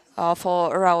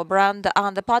for our brand.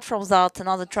 And apart from that,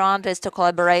 another trend is to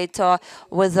collaborate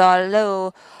with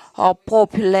low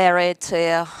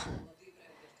popularity.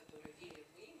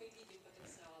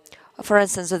 For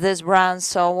instance, these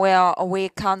brands where we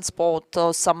can spot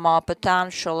some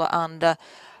potential, and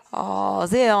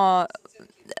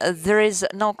there is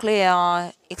no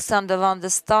clear extent of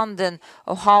understanding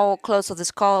of how close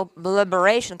this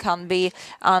collaboration can be,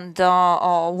 and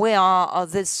where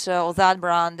this or that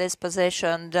brand is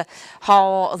positioned,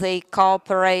 how they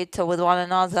cooperate with one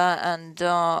another, and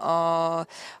how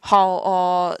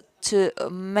to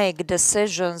make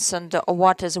decisions, and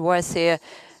what is worthy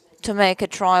to make a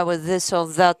try with this or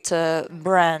that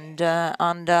brand.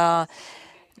 And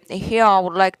here I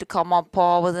would like to come up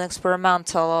with an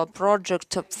experimental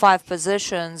project of 5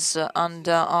 positions and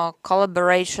a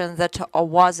collaboration that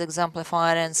was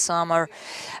exemplified in summer,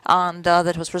 and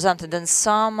that was presented in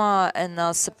summer in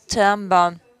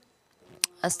September.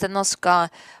 Stenoska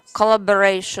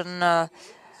collaboration,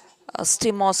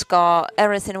 Stimoska,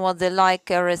 everything what they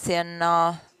like, everything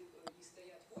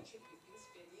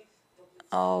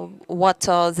what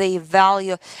they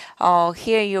value.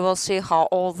 Here you will see how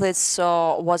all this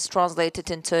was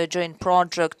translated into a joint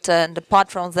project, and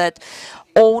apart from that,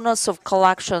 owners of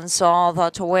collections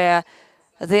that were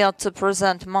there to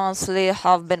present monthly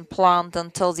have been planned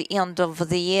until the end of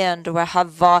the year, and we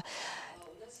have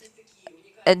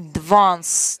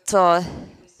advanced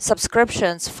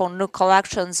subscriptions for new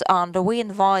collections, and we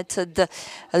invited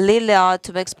Liliya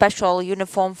to make special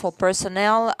uniform for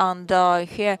personnel, and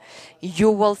here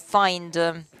you will find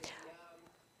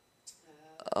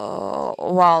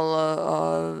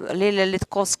Liliya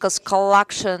Litkovskaya's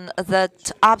collection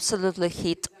that absolutely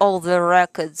hit all the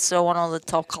records, one of the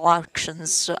top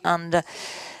collections. And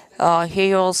here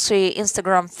you will see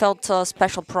Instagram filter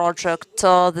special project.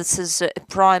 This is a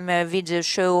primary video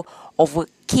show of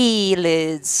key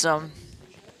leads.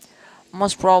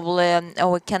 Most probably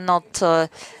we cannot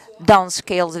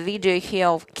downscale the video here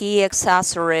of key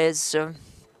accessories.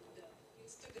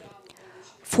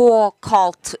 4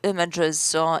 cult images,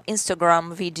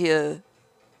 Instagram video.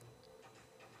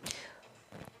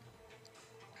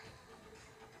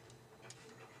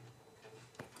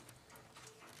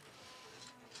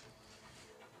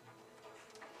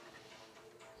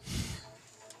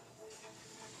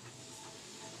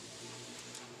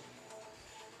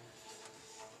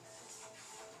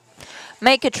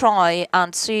 Make a try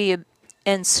and see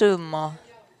in Zoom.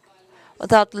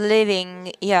 Without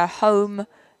leaving your home,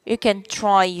 you can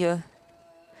try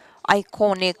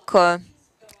iconic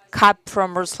cap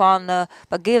from Ruslan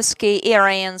Bagievsky,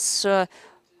 earrings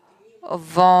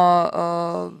of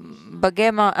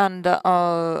Bagema, and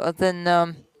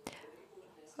then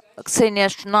Ksenia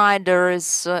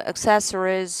Schneider's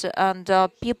accessories, and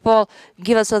people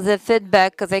give us the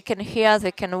feedback. They can hear,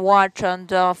 they can watch, and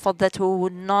for that we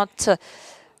would not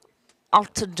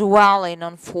after dwelling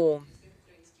on form.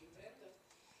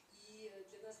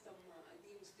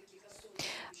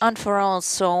 And for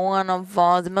us, one of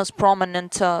the most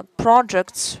prominent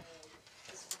projects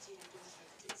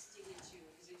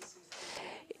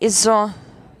is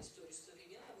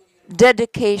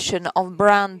dedication of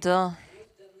brand to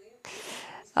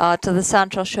the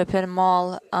Central Shopping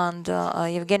Mall, and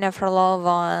Evgenia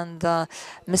Frolova and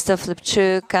Mr.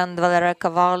 Flipchuk and Valeria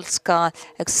Kovalska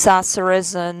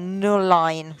accessories, a new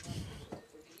line.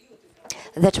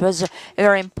 That was a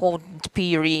very important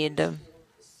period.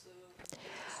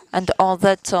 And all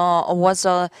that was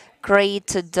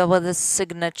created with a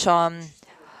signature.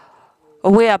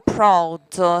 We are proud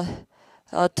to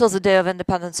the Day of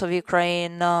Independence of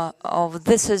Ukraine.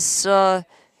 This is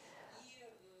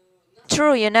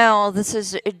true, you know, this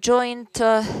is a joint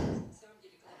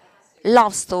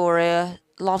love story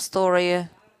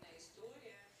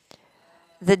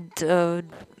that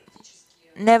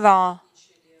never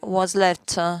was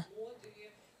left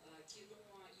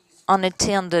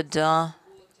unattended.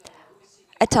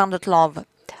 Attended love.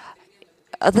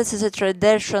 This is a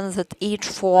tradition that each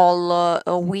fall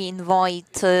we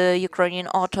invite Ukrainian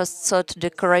artists to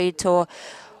decorate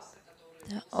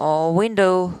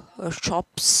window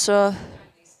shops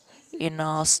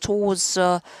in stores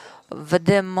with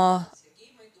them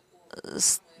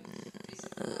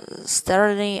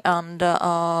Sterling, and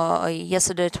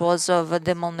yesterday it was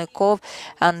Vadim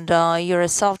and Yuri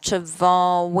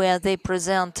Savchev, where they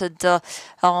presented their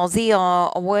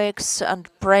works and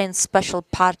print special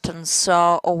patterns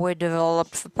were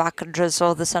developed for packages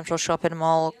of the central shopping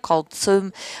mall called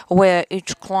TSUM, where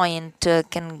each client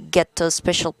can get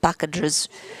special packages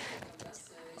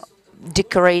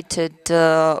decorated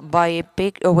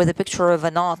with a picture of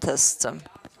an artist.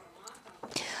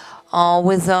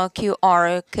 With a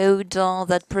QR code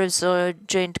that proves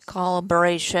joint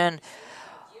collaboration,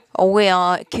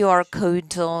 where QR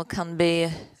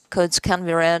codes can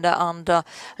be read, and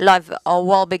live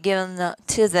will be given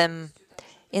to them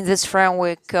in this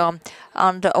framework.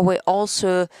 And we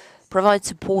also provide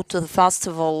support to the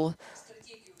festival,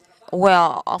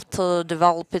 where after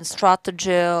developing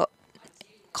strategy,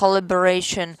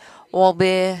 collaboration will be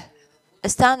a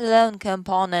standalone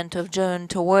component of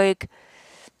joint work.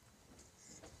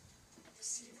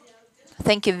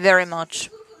 Thank you very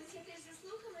much.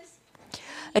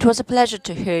 It was a pleasure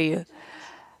to hear you.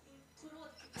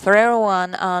 For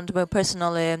everyone and me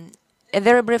personally, a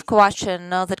very brief question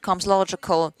that comes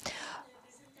logical.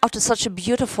 After such a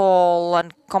beautiful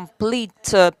and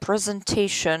complete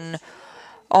presentation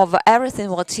of everything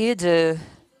what you do,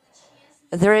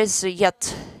 there is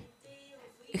yet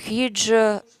a huge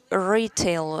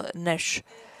retail niche.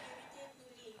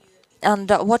 And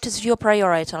what is your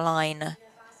priority line?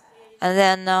 And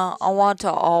then what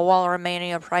will remain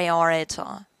your priority?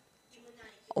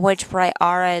 Which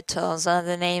priorities and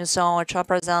the names which are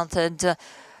presented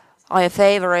are your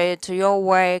favorite, your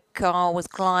work with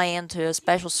client, your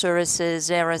special services,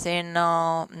 everything,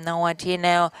 what you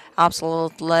know,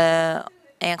 absolutely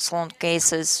excellent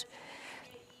cases,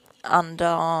 and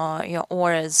your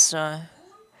orders,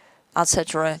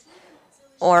 etc.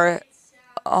 Or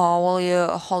will you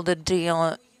hold a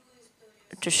deal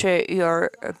to share your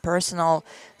personal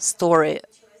story?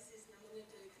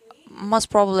 Most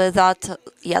probably that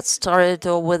yet started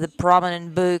with a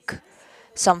prominent book,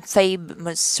 some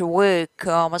famous work,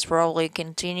 most probably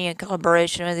continue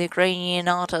collaboration with Ukrainian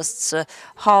artists.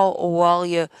 How will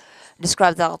you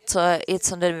describe that?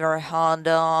 It's indeed very hard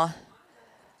to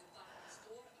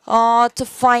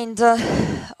find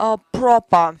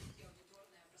proper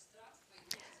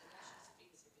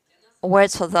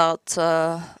words for that.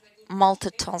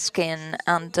 Multitasking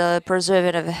and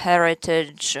preserving of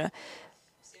heritage.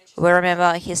 We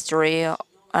remember history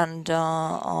and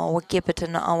we keep it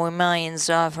in our minds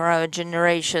for our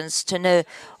generations to know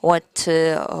what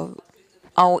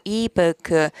our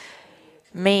epoch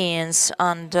means.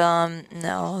 And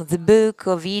the book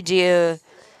or video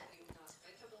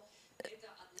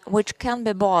which can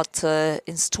be bought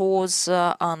in stores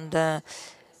and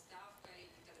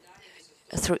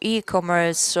through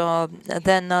e-commerce,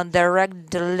 then direct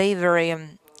delivery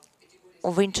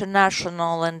of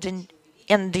international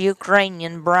and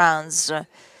Ukrainian brands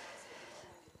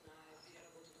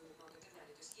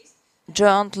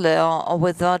jointly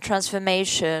with the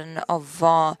transformation of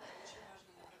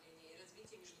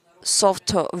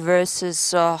soft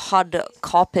versus hard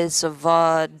copies of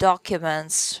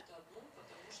documents.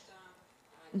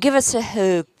 Give us a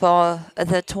hope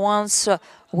that once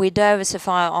we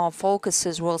diversify our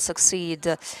focuses, will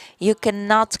succeed. You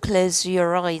cannot close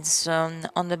your eyes on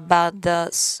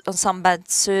some bad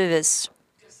service.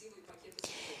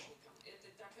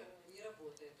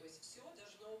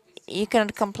 You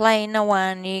cannot complain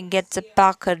when you get a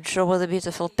package with a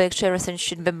beautiful picture. Everything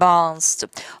should be balanced.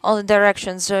 All the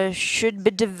directions should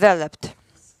be developed.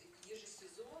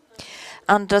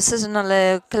 And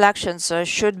seasonal collections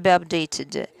should be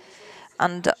updated.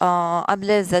 And I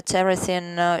believe that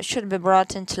everything should be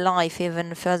brought into life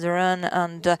even further on.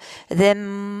 And there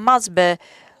must be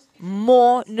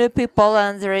more new people,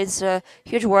 and there is a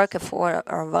huge work for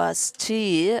us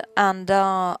too. And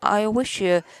I wish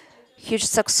you huge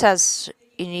success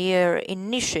in your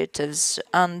initiatives.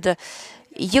 And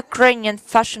Ukrainian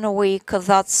Fashion Week,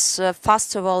 that's a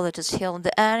festival that is held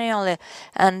annually,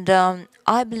 and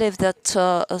I believe that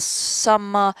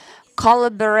some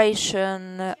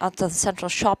collaboration at the central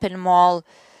shopping mall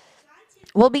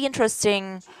will be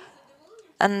interesting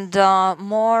and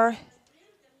more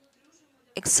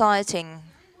exciting.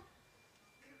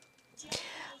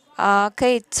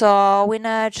 Kate, we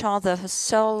know each other for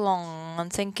so long,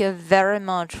 and thank you very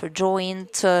much for joining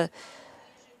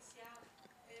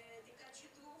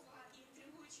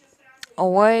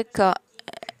work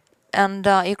and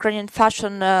Ukrainian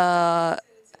Fashion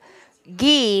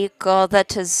Geek,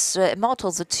 that is a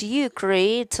motto that you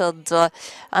created,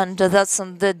 and that's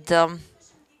indeed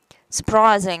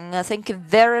surprising. Thank you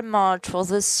very much for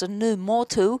this new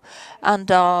motto, and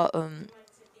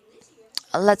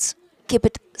let's keep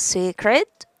it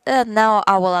secret. Now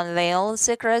I will unveil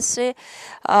secrecy.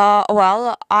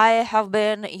 Well, I have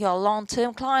been your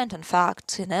long-term client, in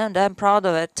fact, and I'm proud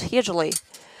of it hugely.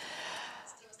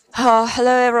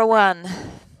 Hello, everyone.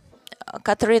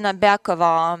 Katerina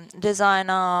Byakova,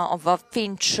 designer of a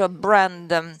FINCH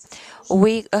brand.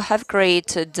 We have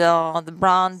created the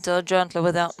brand jointly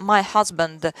with my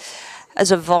husband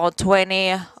as of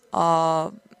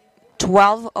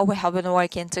 2012. We have been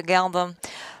working together.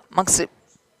 Maksym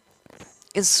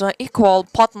is equal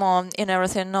partner in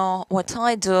everything what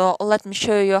I do. Let me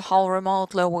show you how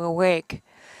remotely we work.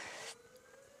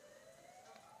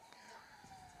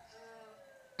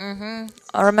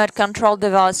 A remote control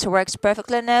device works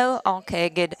perfectly now. Okay,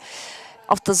 good.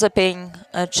 After zipping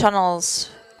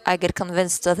channels, I get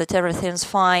convinced that everything's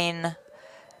fine.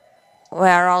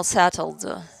 We're all settled.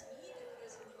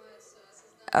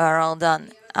 We're all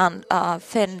done. And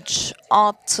FINCH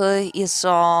art is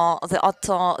the art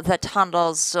that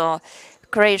handles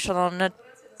creation on new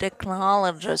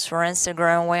technologies for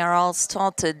Instagram.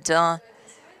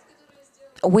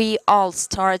 We all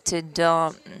started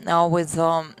with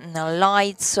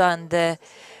lights, and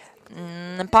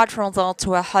apart from that,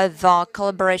 we have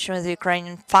collaboration with the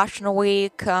Ukrainian Fashion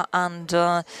Week, and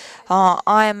I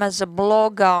am as a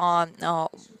blogger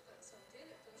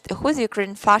who the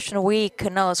Ukrainian Fashion Week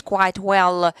knows quite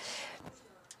well,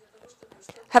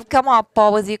 have come up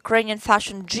with the Ukrainian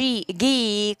fashion geek,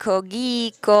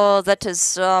 that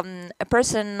is a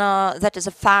person that is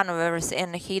a fan of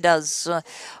everything he does,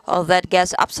 that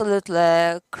gets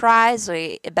absolutely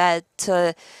crazy about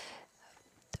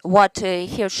what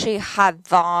he or she has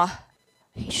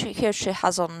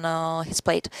on his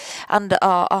plate. And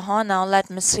now let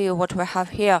me see what we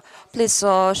have here. Please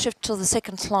shift to the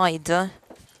second slide.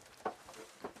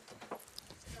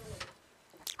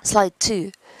 Slide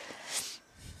 2.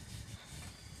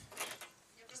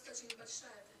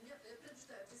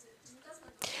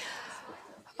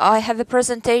 I have a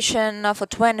presentation for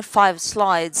 25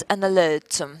 slides and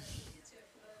alert.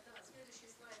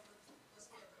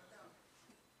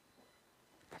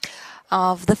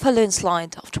 The following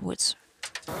slide afterwards.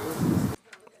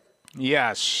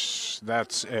 Yes,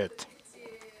 that's it.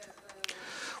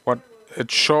 What it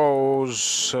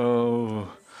shows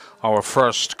our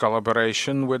first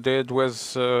collaboration we did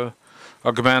with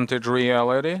augmented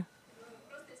reality.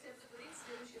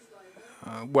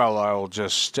 Well, I'll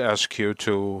just ask you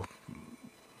to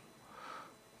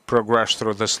progress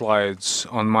through the slides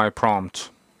on my prompt.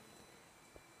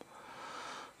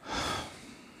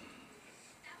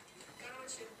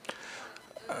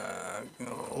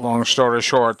 Long story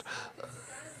short,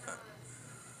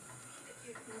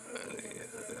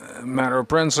 matter of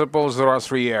principles, there are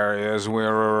 3 areas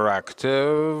we're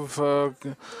active.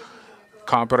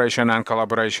 Cooperation and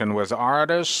collaboration with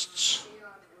artists,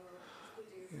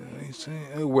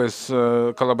 with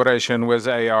collaboration with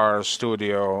AR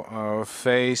Studio,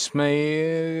 FaceMe.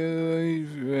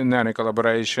 In any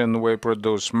collaboration, we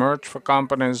produce merch for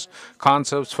companies,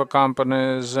 concepts for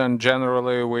companies, and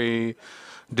generally we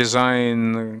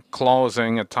design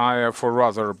clothing, attire for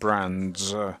other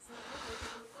brands.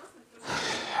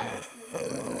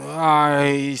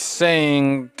 I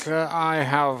think I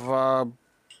have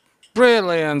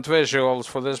brilliant visuals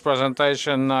for this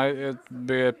presentation. It'd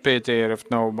be a pity if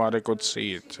nobody could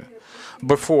see it.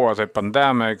 Before the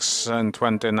pandemics in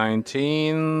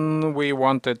 2019, we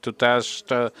wanted to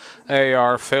test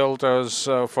AR filters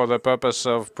for the purpose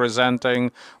of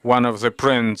presenting one of the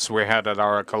prints we had at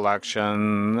our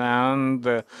collection, and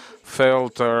the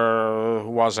filter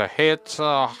was a hit.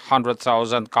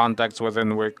 100,000 contacts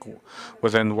within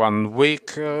 1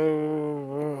 week,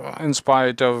 in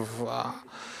spite of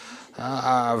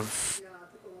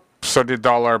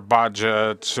 $30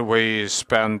 budget we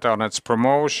spent on its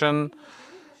promotion.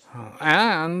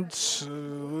 And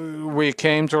we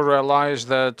came to realize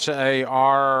that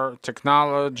AR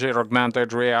technology,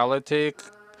 augmented reality,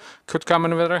 could come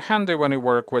in very handy when you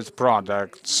work with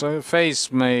products.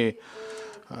 FaceMe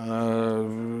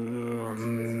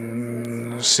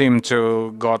seemed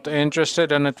to got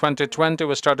interested, and in 2020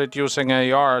 we started using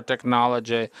AR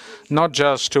technology not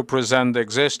just to present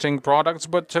existing products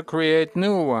but to create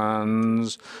new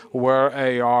ones where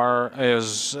AR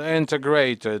is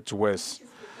integrated with,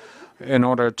 in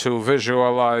order to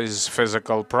visualize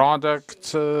physical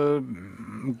product,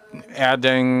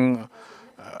 adding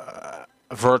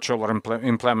virtual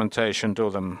implementation to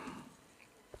them.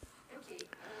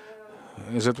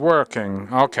 Is it working?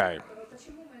 Okay.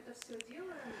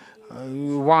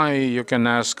 Why, you can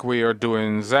ask, we are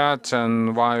doing that,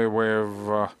 and why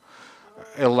we've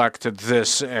elected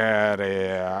this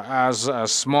area. As a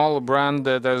small brand,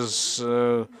 it is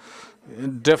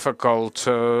difficult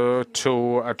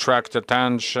to attract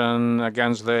attention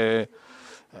against the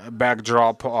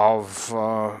backdrop of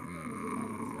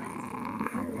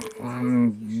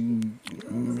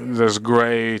this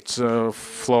great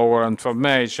flow of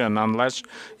information, unless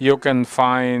you can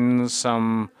find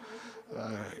some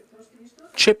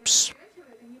chips.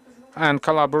 And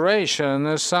collaboration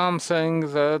is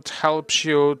something that helps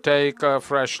you take a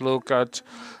fresh look at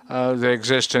the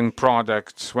existing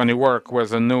product when you work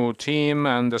with a new team,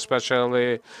 and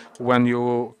especially when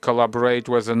you collaborate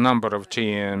with a number of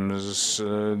teams.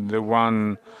 The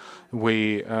one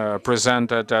we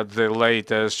presented at the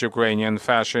latest Ukrainian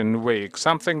Fashion Week,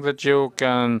 something that you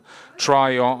can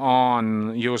try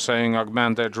on using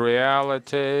augmented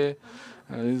reality.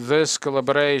 This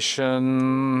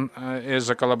collaboration is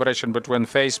a collaboration between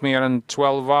FaceMe and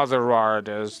 12 other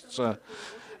artists,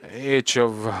 each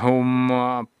of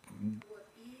whom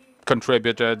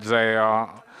contributed their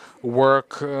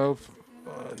work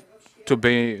to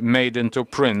be made into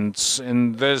prints.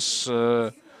 In this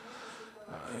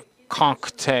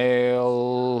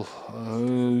cocktail,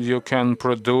 you can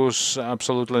produce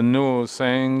absolutely new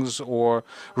things or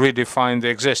redefine the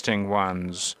existing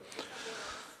ones.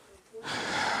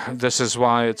 This is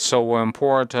why it's so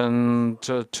important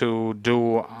to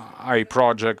do a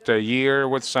project a year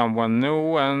with someone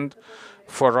new, and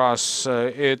for us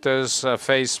it is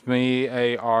Face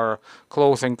Me, our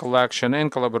clothing collection in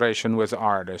collaboration with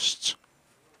artists.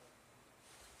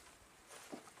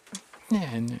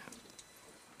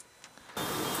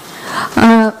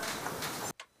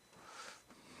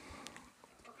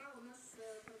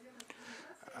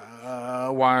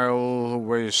 While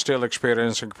we're still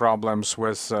experiencing problems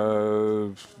with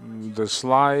the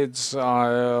slides,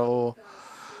 I'll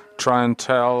try and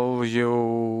tell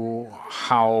you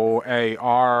how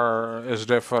AR is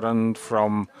different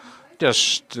from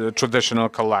just traditional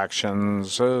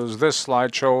collections. This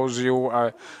slide shows you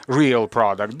a real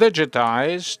product,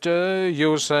 digitized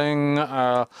using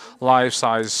a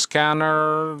life-size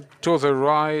scanner. To the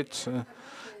right,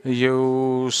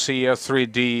 you see a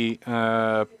 3D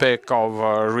pic of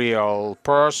a real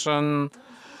person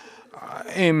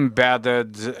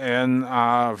embedded in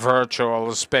a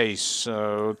virtual space,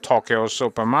 Tokyo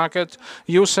supermarket,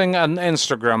 using an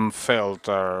Instagram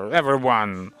filter.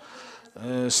 Everyone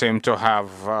seemed to have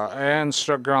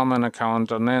Instagram, an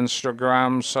account on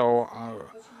Instagram, so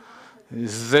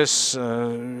this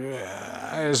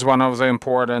is one of the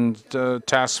important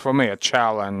tasks for me, a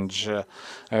challenge,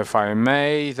 if I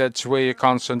may, that we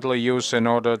constantly use in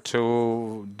order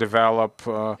to develop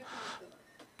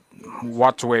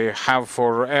what we have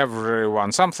for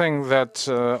everyone, something that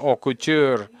haute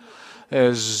couture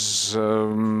is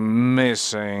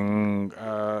missing,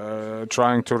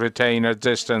 trying to retain a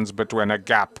distance between a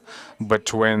gap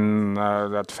between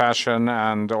that fashion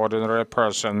and ordinary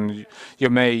person. You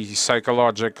may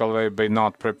psychologically be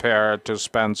not prepared to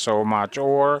spend so much,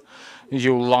 or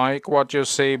you like what you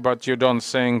see, but you don't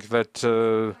think that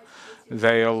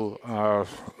they'll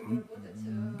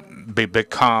be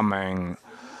becoming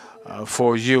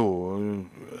for you,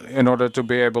 in order to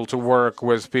be able to work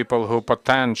with people who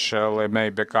potentially may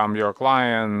become your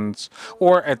clients,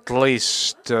 or at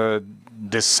least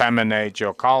disseminate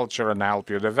your culture and help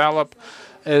you develop,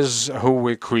 is who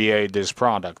we create these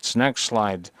products. Next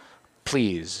slide,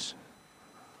 please.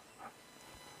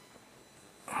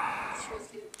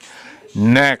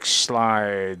 Next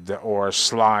slide, or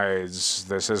slides.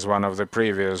 This is one of the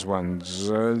previous ones.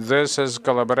 This is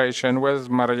collaboration with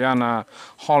Mariana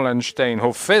Hollenstein,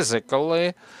 who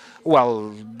physically,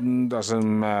 well,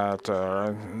 doesn't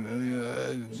matter.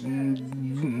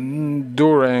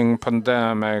 During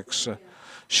pandemics,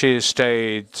 she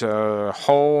stayed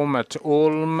home at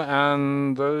Ulm,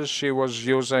 and she was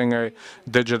using a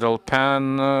digital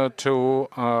pen and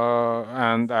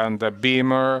a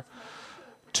beamer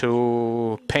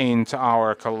to paint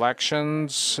our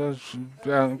collections.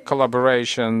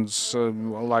 Collaborations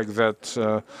like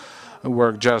that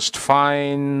work just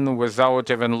fine without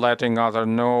even letting others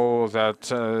know that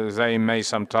they may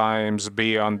sometimes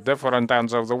be on different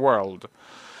ends of the world.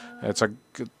 It's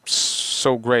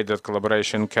so great that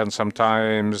collaboration can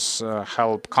sometimes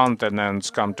help continents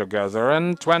come together.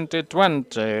 In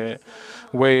 2020,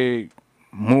 we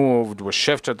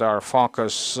shifted our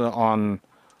focus on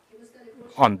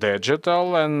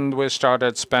digital, and we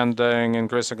started spending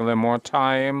increasingly more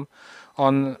time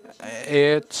on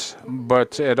it.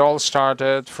 But it all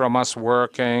started from us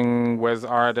working with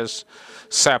artists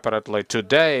separately.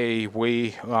 Today,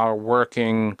 we are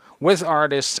working with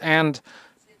artists and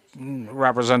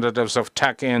representatives of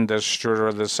tech industry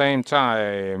at the same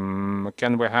time.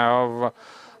 Can we have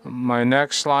my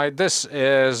next slide? This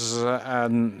is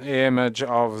an image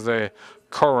of the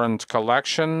current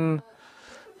collection.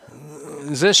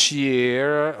 This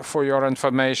year, for your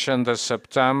information, this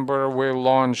September, we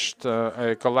launched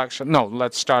a collection. No,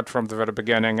 let's start from the very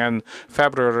beginning. In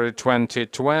February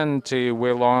 2020,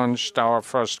 we launched our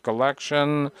first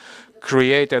collection,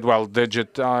 created, well,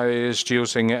 digitized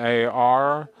using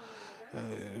AR.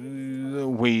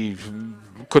 We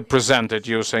could present it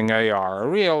using AR.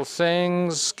 Real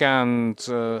things, scanned,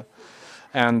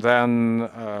 and then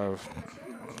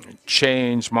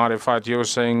changed, modified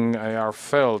using AR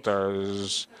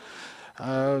filters.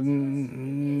 I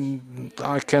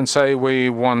can say we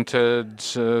wanted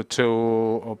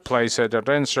to place it at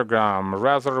Instagram.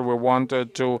 Rather, we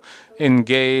wanted to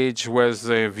engage with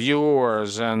the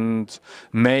viewers and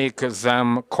make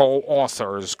them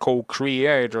co-authors,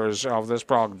 co-creators of this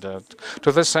product.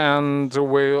 To this end,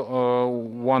 we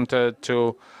wanted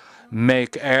to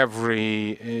make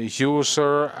every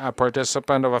user a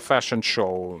participant of a fashion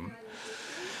show.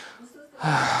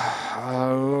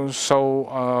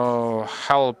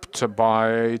 Helped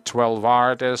by 12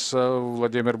 artists,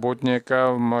 Vladimir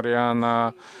Butnikov,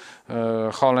 Mariana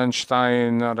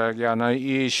Hollenstein, Regina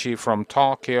Ishii from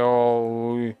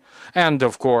Tokyo, and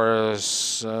of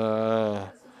course, I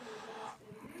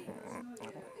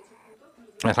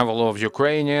have a lot of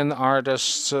Ukrainian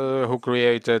artists who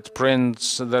created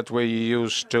prints that we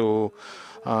used to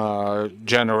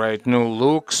generate new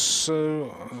looks,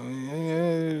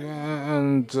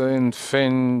 and in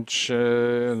FINCH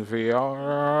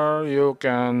VR you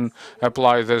can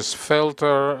apply this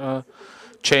filter,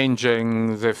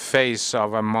 changing the face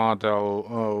of a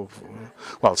model,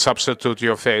 well, substitute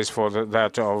your face for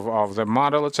that of the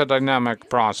model. It's a dynamic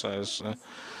process.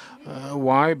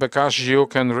 Why? Because you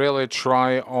can really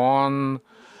try on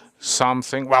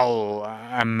something. Well,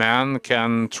 a man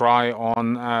can try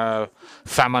on a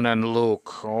feminine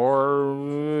look,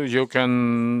 or you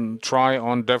can try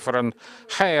on different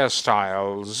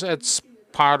hairstyles. It's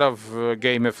part of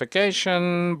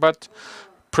gamification, but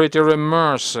pretty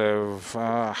immersive,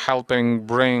 helping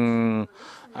bring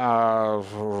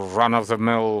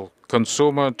run-of-the-mill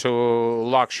consumer to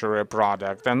luxury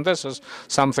product. And this is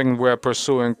something we're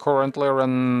pursuing currently.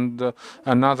 And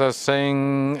another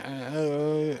thing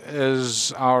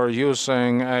is our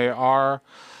using AR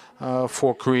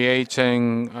for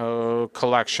creating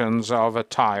collections of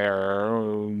attire.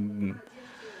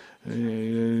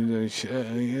 You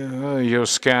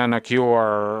scan a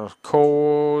QR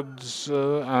code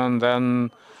and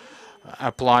then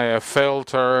apply a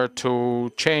filter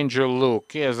to change your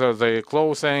look. Either the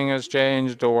clothing is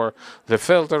changed or the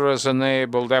filter is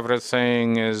enabled.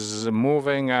 Everything is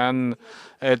moving, and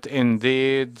it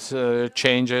indeed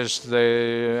changes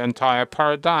the entire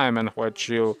paradigm in which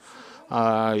you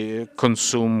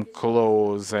consume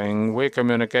clothing. We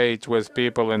communicate with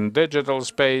people in digital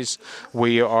space.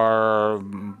 We are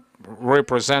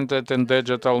represented in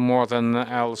digital more than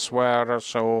elsewhere.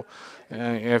 So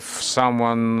if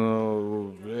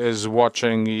someone is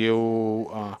watching you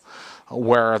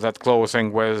wear that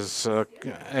clothing with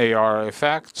AR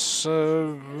effects,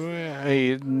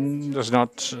 he does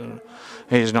not.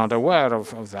 He's not aware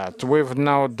of that. We've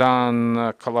now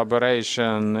done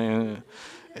collaboration,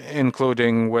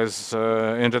 including with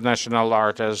international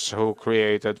artists who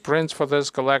created prints for this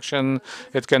collection.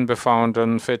 It can be found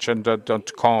on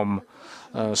fitch.com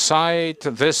site.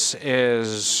 This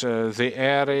is the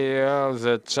area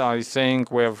that I think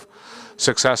we've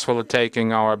successfully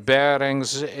taken our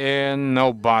bearings in.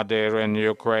 Nobody in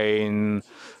Ukraine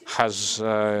has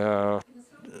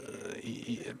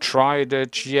tried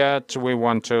it yet. We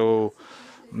want to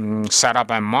set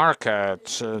up a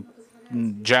market,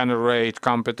 generate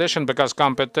competition, because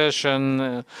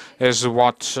competition is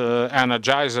what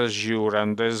energizes you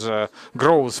and is a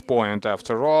growth point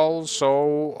after all.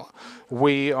 So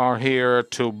we are here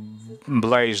to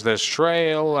blaze this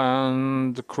trail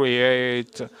and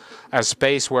create a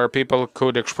space where people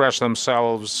could express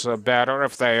themselves better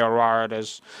if they are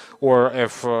artists, or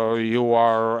if you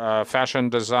are a fashion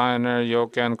designer, you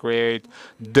can create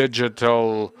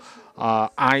digital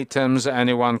items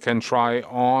anyone can try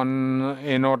on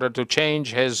in order to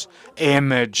change his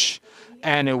image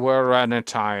anywhere,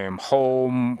 anytime,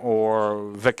 home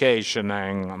or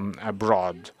vacationing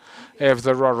abroad. If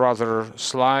there are other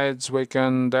slides we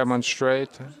can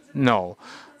demonstrate? No.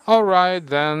 All right,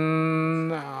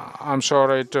 then I'm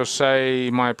sorry to say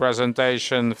my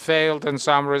presentation failed in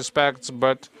some respects,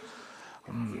 but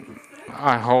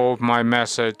I hope my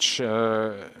message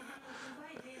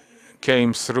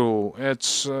came through.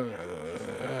 It's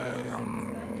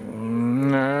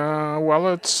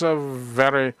well, it's a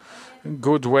very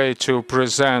good way to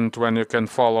present when you can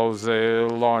follow the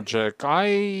logic.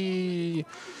 I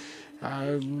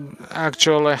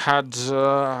actually had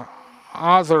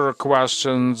other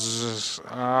questions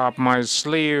up my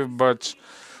sleeve, but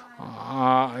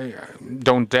I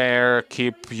don't dare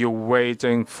keep you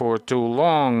waiting for too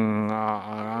long.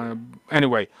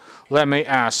 Anyway, let me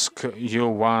ask you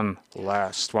one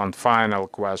final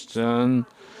question.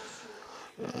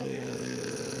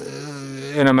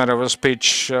 In a matter of a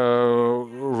speech,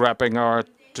 wrapping our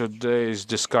today's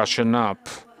discussion up.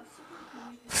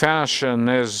 Fashion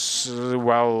is,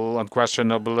 well,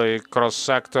 unquestionably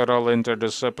cross-sectoral,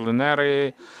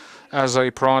 interdisciplinary as a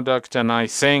product, and I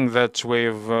think that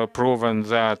we've proven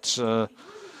that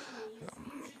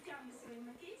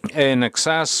in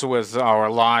excess with our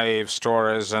live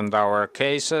stories and our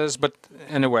cases. But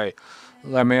anyway,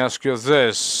 let me ask you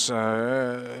this.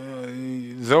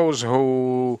 Those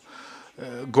who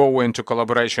go into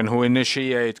collaboration, who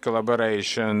initiate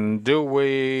collaboration, do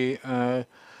we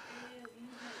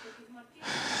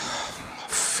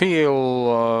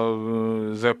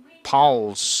feel the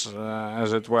pulse,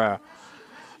 as it were,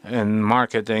 in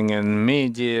marketing and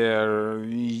media?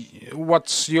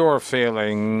 What's your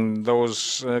feeling,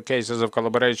 those cases of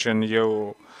collaboration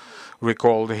you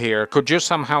recalled here? Could you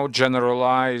somehow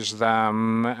generalize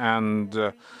them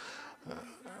and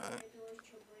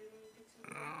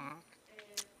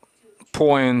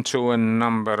point to a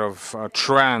number of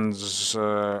trends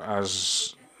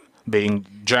as being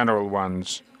general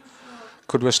ones?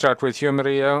 Could we start with you,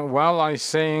 Maria? Well, I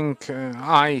think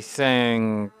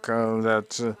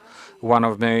that one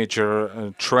of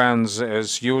major trends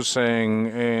is using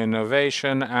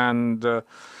innovation and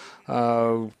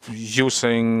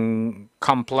using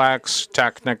complex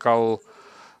technical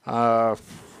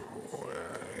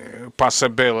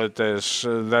possibilities.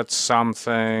 That's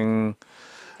something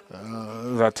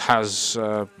that has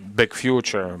a big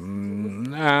future.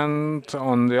 And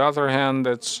on the other hand,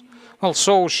 it's, well,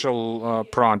 social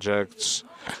projects.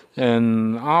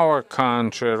 In our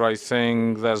country, I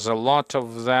think there's a lot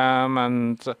of them,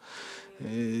 and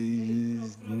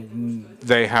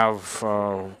they have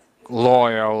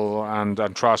loyal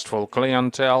and trustful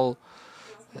clientele.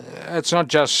 It's not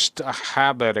just a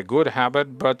habit, a good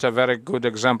habit, but a very good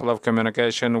example of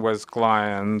communication with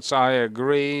clients. I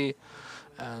agree.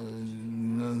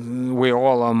 We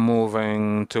all are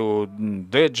moving to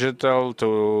digital,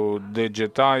 to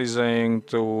digitizing,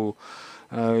 to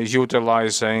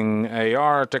utilizing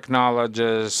AR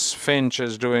technologies. FINCH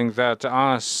is doing that.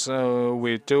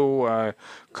 We too.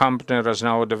 Company is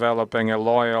now developing a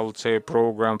loyalty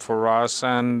program for us,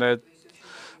 and it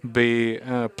be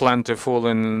plentiful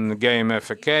in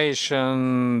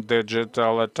gamification,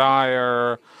 digital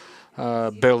attire,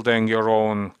 building your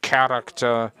own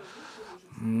character.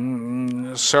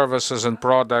 Services and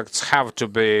products have to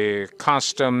be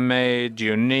custom-made,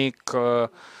 unique,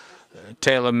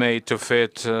 tailor-made to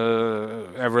fit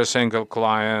every single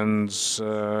client's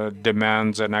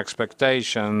demands and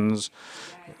expectations.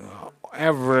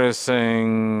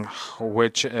 Everything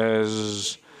which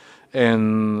is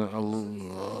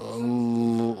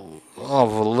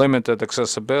of limited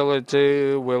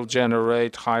accessibility will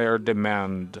generate higher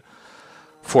demand.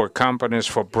 For companies,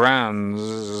 for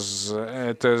brands,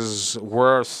 it is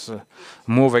worth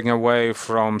moving away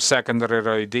from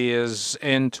secondary ideas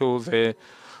into the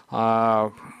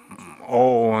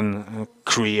own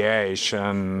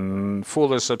creation.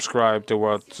 Fully subscribe to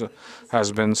what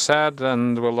has been said,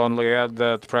 and will only add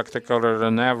that practically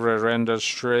in every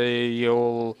industry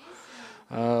you'll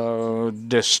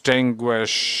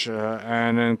distinguish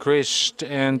an increased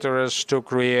interest to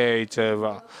creative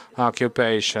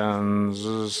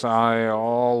occupations. I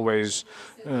always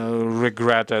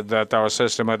regretted that our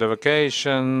system of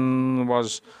education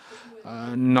was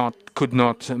could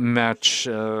not match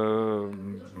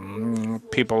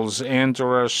people's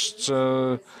interests.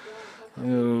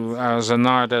 As an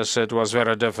artist, it was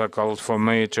very difficult for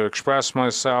me to express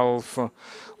myself.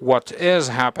 What is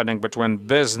happening between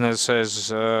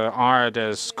businesses,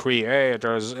 artists,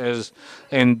 creators is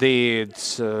indeed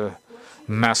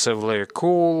massively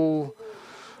cool.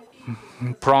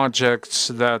 Projects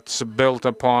that's built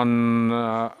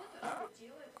upon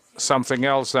something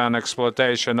else than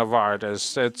exploitation of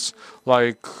artists. It's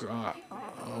like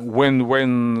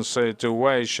win-win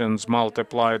situations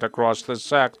multiplied across the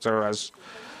sector. As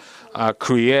a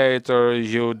creator,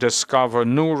 you discover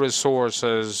new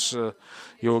resources,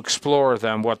 you explore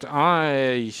them. What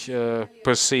I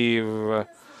perceive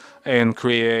in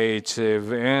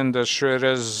creative industry. It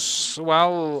is,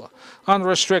 well,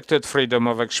 unrestricted freedom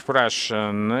of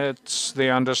expression. It's the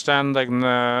understanding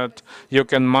that you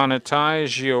can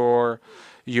monetize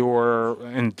your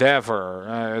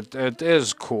endeavor. It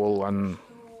is cool. And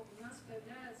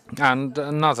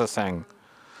another thing,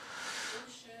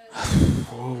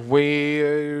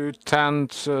 we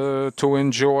tend to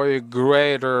enjoy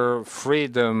greater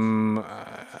freedom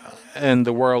in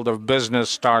the world of business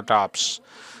startups.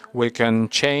 We can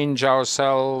change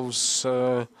ourselves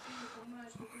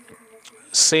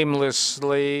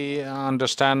seamlessly,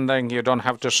 understanding you don't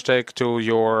have to stick to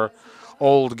your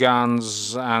old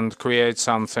guns and create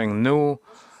something new.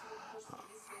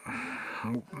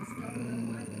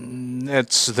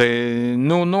 It's the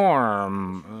new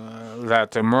norm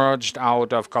that emerged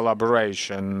out of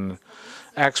collaboration,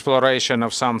 exploration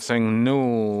of something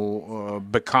new,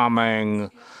 becoming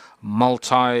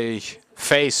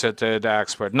multi-faceted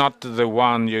expert, not the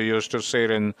one you used to see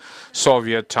in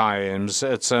Soviet times.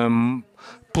 It's a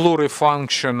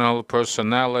plurifunctional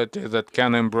personality that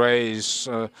can embrace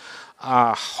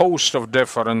a host of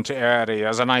different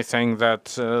areas, and I think that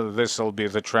this will be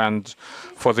the trend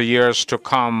for the years to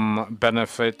come,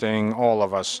 benefiting all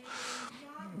of us.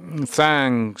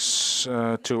 Thanks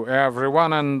to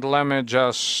everyone, and let me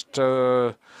just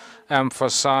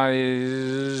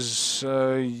emphasize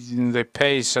the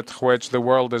pace at which the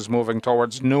world is moving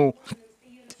towards new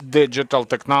digital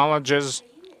technologies,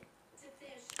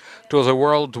 to the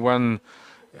world when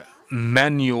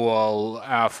manual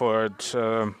effort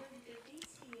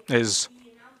is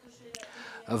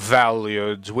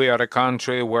valued. We are a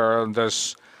country where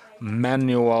this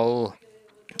manual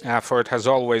effort has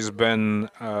always been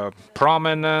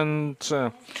prominent.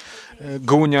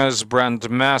 Gunya's brand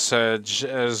message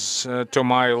is to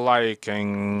my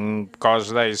liking, because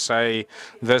they say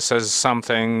this is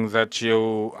something that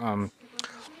you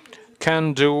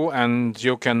can do and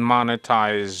you can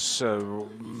monetize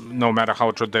no matter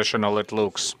how traditional it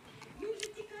looks.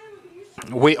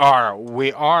 We are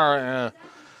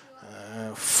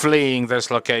fleeing this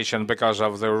location because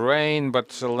of the rain,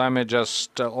 but let me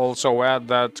just also add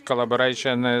that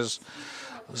collaboration is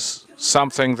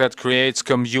something that creates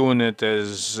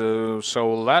communities.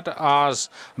 So let us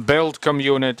build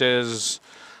communities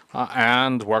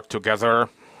and work together